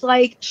just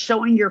like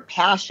showing your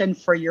passion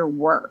for your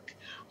work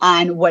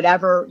on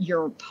whatever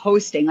you're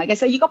posting. Like I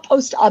said, you go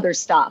post other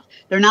stuff.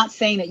 They're not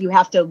saying that you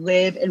have to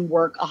live and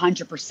work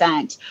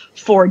 100%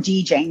 for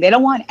DJing. They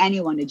don't want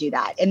anyone to do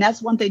that. And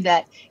that's one thing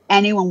that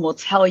anyone will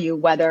tell you,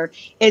 whether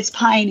it's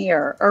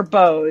Pioneer or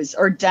Bose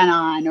or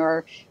Denon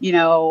or,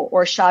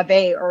 or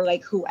Chave or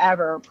like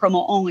whoever,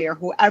 Promo Only or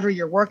whoever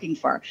you're working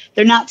for.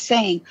 They're not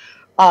saying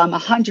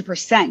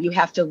 100% you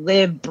have to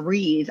live,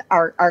 breathe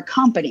our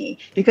company,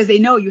 because they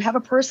know you have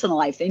a personal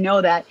life. They know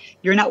that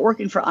you're not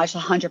working for us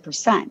 100%,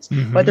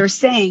 mm-hmm. But they're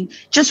saying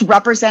just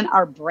represent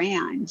our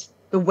brand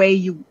the way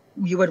you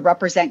would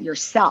represent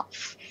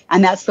yourself.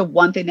 And that's the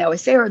one thing they always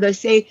say, or they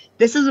say,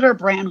 this is what our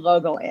brand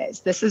logo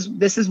is. This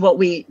is what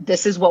we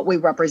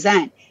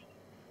represent.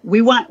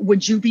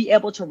 Would you be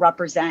able to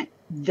represent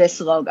this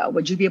logo?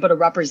 Would you be able to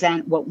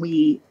represent what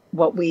we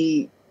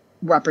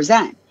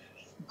represent?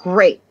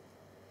 Great.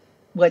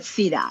 Let's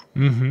see that.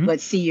 Mm-hmm.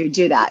 Let's see you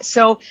do that.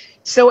 So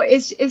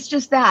it's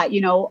just that,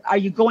 are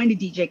you going to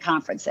DJ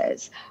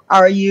conferences?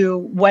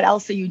 What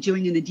else are you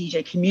doing in the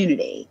DJ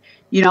community?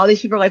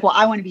 These people are like, well,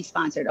 I want to be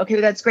sponsored. Okay,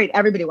 well, that's great.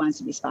 Everybody wants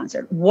to be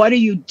sponsored. What are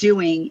you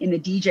doing in the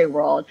DJ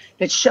world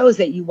that shows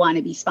that you want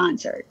to be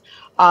sponsored?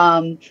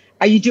 Are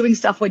you doing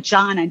stuff with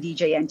John on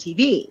DJ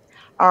NTV?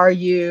 Are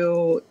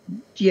you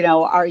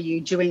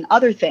doing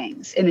other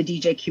things in the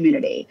DJ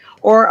community?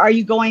 Or are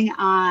you going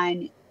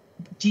on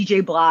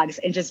DJ blogs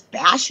and just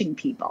bashing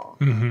people?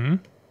 Mm-hmm.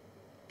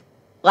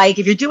 Like,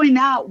 if you're doing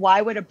that,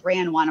 why would a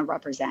brand want to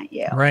represent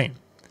you? Right.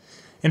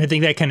 And I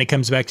think that kind of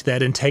comes back to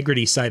that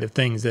integrity side of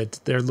things, that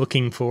they're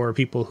looking for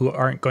people who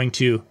aren't going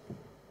to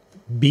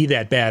be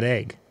that bad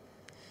egg.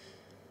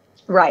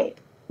 Right,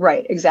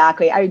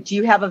 exactly. Do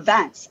you have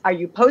events? Are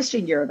you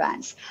posting your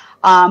events?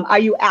 Are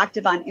you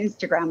active on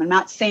Instagram? I'm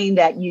not saying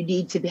that you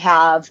need to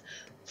have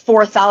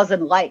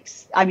 4,000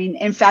 likes. I mean,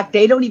 in fact,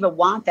 they don't even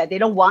want that. They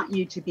don't want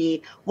you to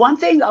be. One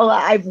thing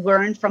I've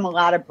learned from a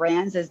lot of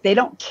brands is they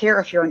don't care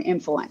if you're an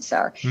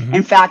influencer. Mm-hmm.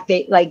 In fact,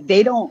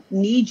 they don't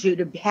need you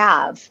to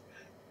have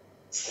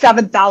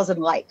 7,000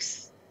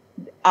 likes.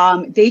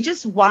 They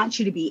just want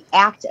you to be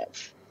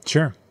active.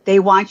 Sure. They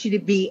want you to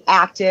be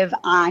active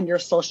on your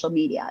social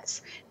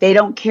medias. They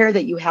don't care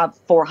that you have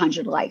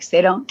 400 likes.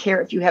 They don't care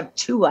if you have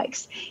 2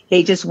 likes.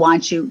 They just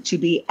want you to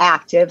be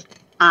active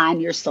on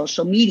your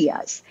social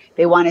medias.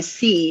 They want to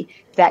see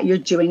that you're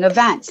doing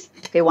events.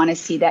 They want to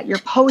see that you're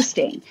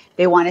posting.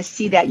 They want to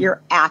see that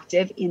you're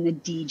active in the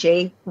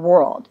DJ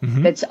world.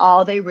 Mm-hmm. That's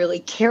all they really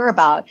care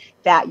about,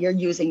 that you're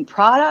using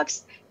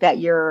products, that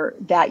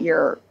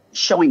you're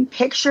showing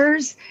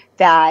pictures,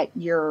 that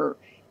you're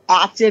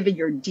active in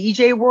your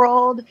DJ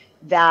world,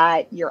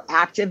 that you're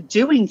active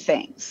doing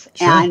things.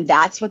 Sure. And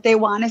that's what they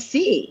want to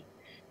see.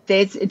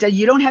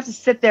 You don't have to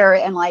sit there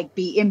and like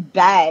be in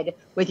bed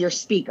with your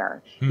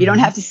speaker. Mm-hmm. You don't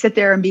have to sit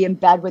there and be in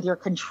bed with your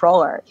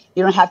controller.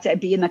 You don't have to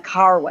be in the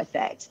car with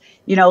it.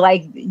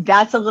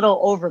 That's a little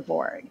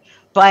overboard,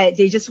 but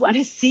they just want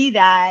to see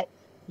that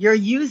you're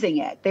using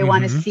it. They mm-hmm.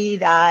 want to see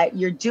that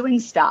you're doing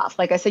stuff.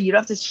 Like I said, you don't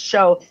have to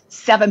show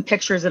 7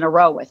 pictures in a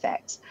row with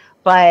it,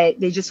 but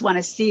they just want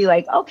to see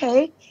like,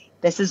 okay,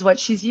 this is what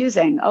she's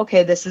using.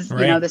 Okay, this is,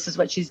 right. This is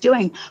what she's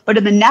doing. But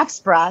in the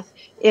next breath,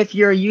 if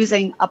you're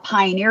using a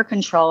Pioneer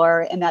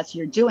controller and that's what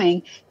you're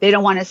doing, they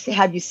don't want to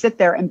have you sit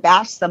there and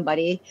bash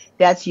somebody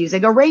that's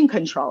using a Ring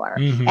controller.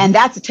 Mm-hmm. And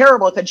that's a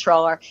terrible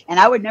controller. And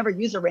I would never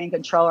use a Ring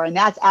controller. And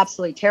that's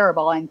absolutely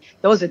terrible. And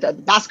those are the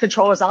best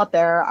controllers out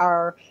there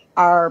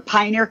are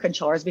Pioneer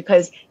controllers,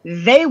 because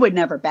they would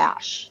never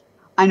bash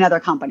another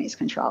company's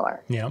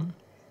controller. Yeah.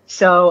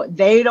 So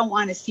they don't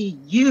want to see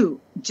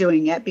you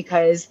doing it,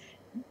 because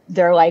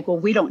they're like, well,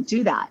 we don't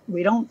do that.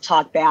 We don't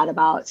talk bad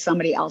about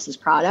somebody else's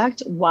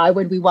product. Why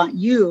would we want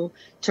you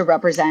to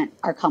represent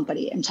our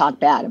company and talk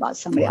bad about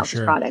somebody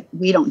else's product?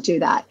 We don't do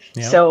that.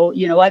 Yep. So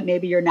you know what?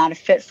 Maybe you're not a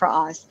fit for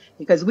us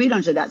because we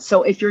don't do that.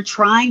 So if you're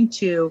trying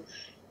to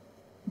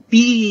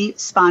be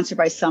sponsored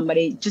by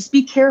somebody, just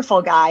be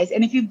careful, guys.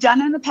 And if you've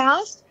done it in the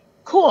past,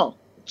 cool.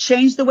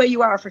 Change the way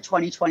you are for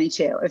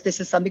 2022. If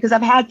this is something, because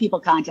I've had people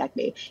contact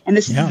me, and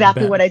this is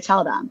exactly what I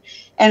tell them.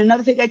 And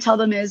another thing I tell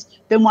them is,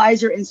 then why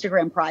is your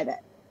Instagram private?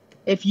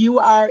 If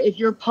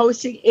you're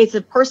posting, it's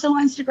a personal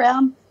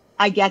Instagram,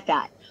 I get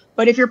that.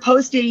 But if you're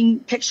posting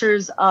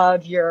pictures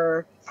of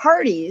your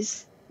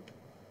parties,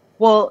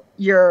 well,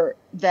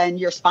 then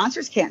your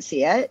sponsors can't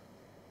see it.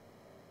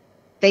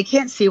 They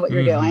can't see what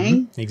you're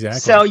doing. Exactly.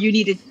 So you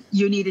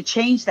need to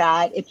change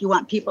that if you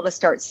want people to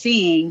start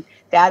seeing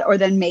that, or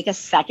then make a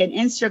second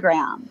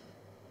Instagram.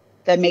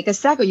 Then make a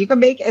second. You can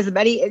make as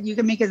many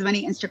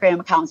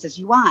Instagram accounts as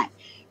you want.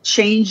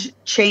 Change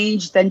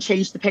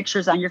the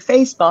pictures on your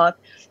Facebook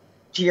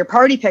to your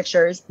party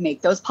pictures.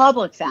 Make those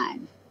public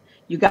then.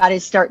 You got to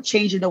start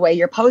changing the way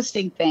you're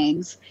posting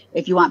things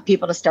if you want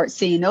people to start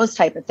seeing those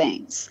type of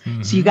things.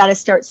 Mm-hmm. So you got to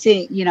start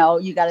seeing, you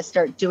got to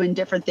start doing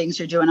different things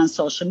you're doing on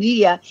social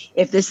media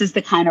if this is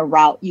the kind of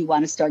route you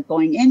want to start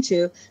going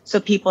into, so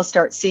people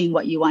start seeing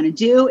what you want to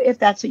do, if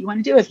that's what you want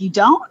to do. If you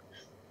don't,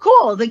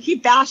 cool, then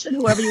keep bashing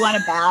whoever you want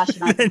to bash,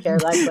 and I don't care,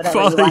 like whatever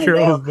you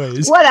want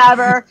to do.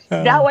 Whatever.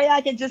 That way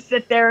I can just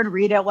sit there and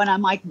read it when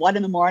I'm like 1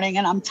 a.m.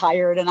 and I'm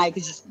tired, and I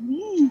could just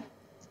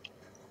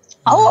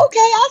oh, okay,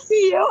 I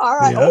see you. All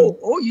right. Yeah.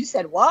 Oh, you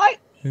said what?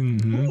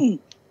 Mm-hmm.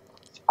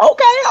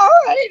 Okay,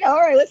 all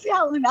right. Let's see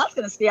how long that's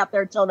going to stay up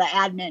there until the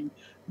admin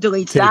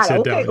deletes that.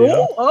 Okay. Down,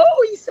 yeah.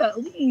 Oh, you said.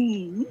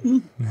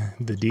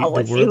 The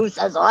let's see who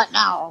says what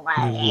now.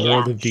 The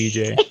world of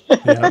DJ.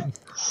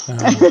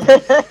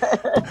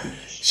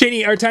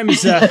 Shani,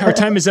 our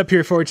time is up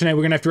here for tonight.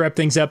 We're gonna have to wrap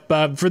things up.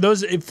 For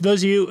those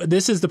of you,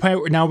 this is the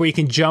point now where you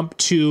can jump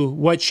to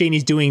what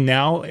Shani's doing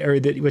now, or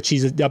what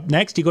she's up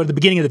next. You go to the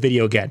beginning of the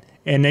video again,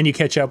 and then you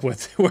catch up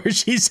with where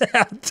she's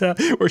at,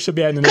 where she'll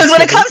be at. Because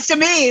when it comes to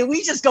me,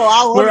 we just go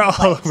all over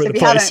the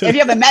place. If you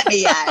haven't met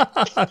me yet,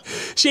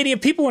 Shani,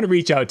 if people want to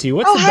reach out to you,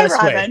 what's the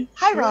best way?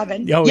 Hi,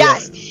 Robin.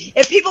 Yes,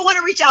 if people want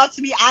to reach out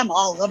to me, I'm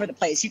all over the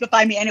place. You can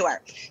find me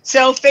anywhere.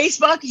 So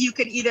Facebook, you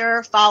could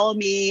either follow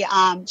me,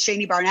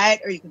 Shani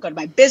Barnett, or you can go to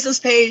my business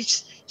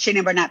page,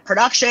 Shani Barnett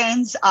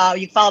Productions.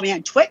 You can follow me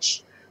on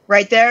Twitch,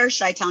 right there,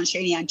 Chi-Town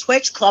Shani on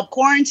Twitch. Club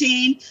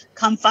Quarantine,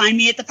 come find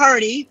me at the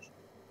party.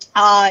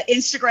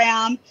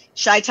 Instagram,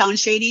 Chi-Town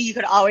Shani. You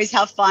could always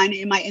have fun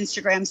in my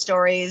Instagram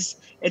stories.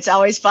 It's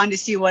always fun to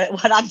see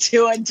what I'm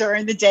doing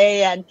during the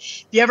day. And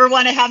if you ever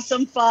want to have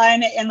some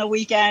fun in the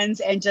weekends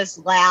and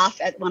just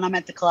laugh when I'm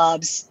at the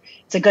clubs,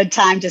 it's a good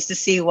time just to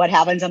see what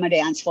happens on my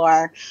dance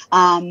floor.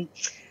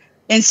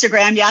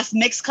 Instagram, yes.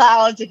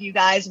 Mixclouds, if you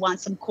guys want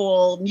some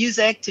cool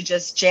music to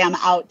just jam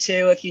out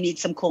to, if you need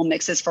some cool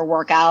mixes for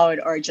workout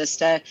or just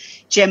to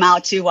jam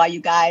out to while you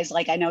guys,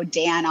 like I know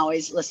Dan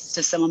always listens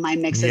to some of my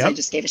mixes. Yep. I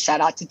just gave a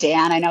shout out to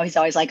Dan. I know he's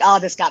always like, oh,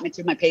 this got me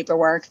through my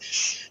paperwork.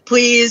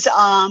 Please,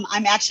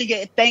 I'm actually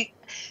going to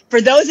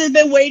for those that have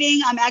been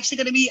waiting, I'm actually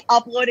going to be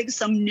uploading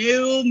some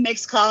new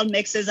Mixcloud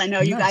mixes. I know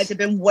you guys have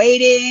been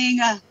waiting.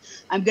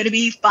 I'm going to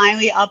be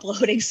finally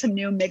uploading some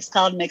new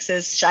Mixcloud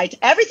mixes.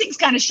 Everything's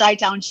kind of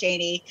Chi-Town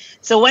Shani.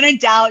 So when in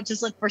doubt,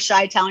 just look for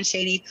Chi-Town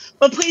Shani.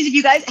 But please, if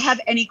you guys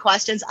have any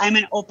questions, I'm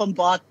an open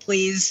book.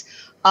 Please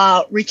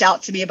reach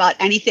out to me about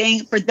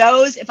anything. For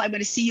those, if I'm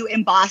going to see you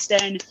in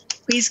Boston,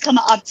 please come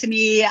up to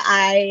me.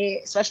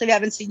 Especially if I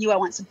haven't seen you, I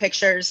want some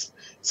pictures.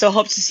 So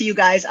hope to see you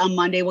guys on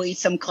Monday. We'll eat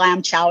some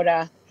clam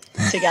chowder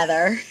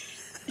together.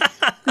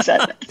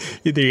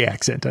 The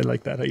accent. I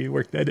like that, how you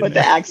work that in. With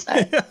the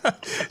accent.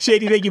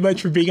 Shani, thank you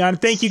much for being on.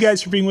 Thank you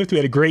guys for being with me. We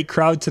had a great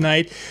crowd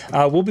tonight.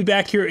 We'll be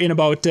back here in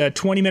about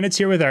 20 minutes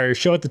here with our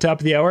show at the top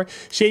of the hour.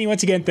 Shani,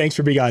 once again, thanks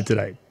for being on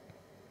tonight.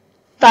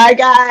 Bye,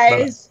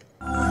 guys. Bye-bye.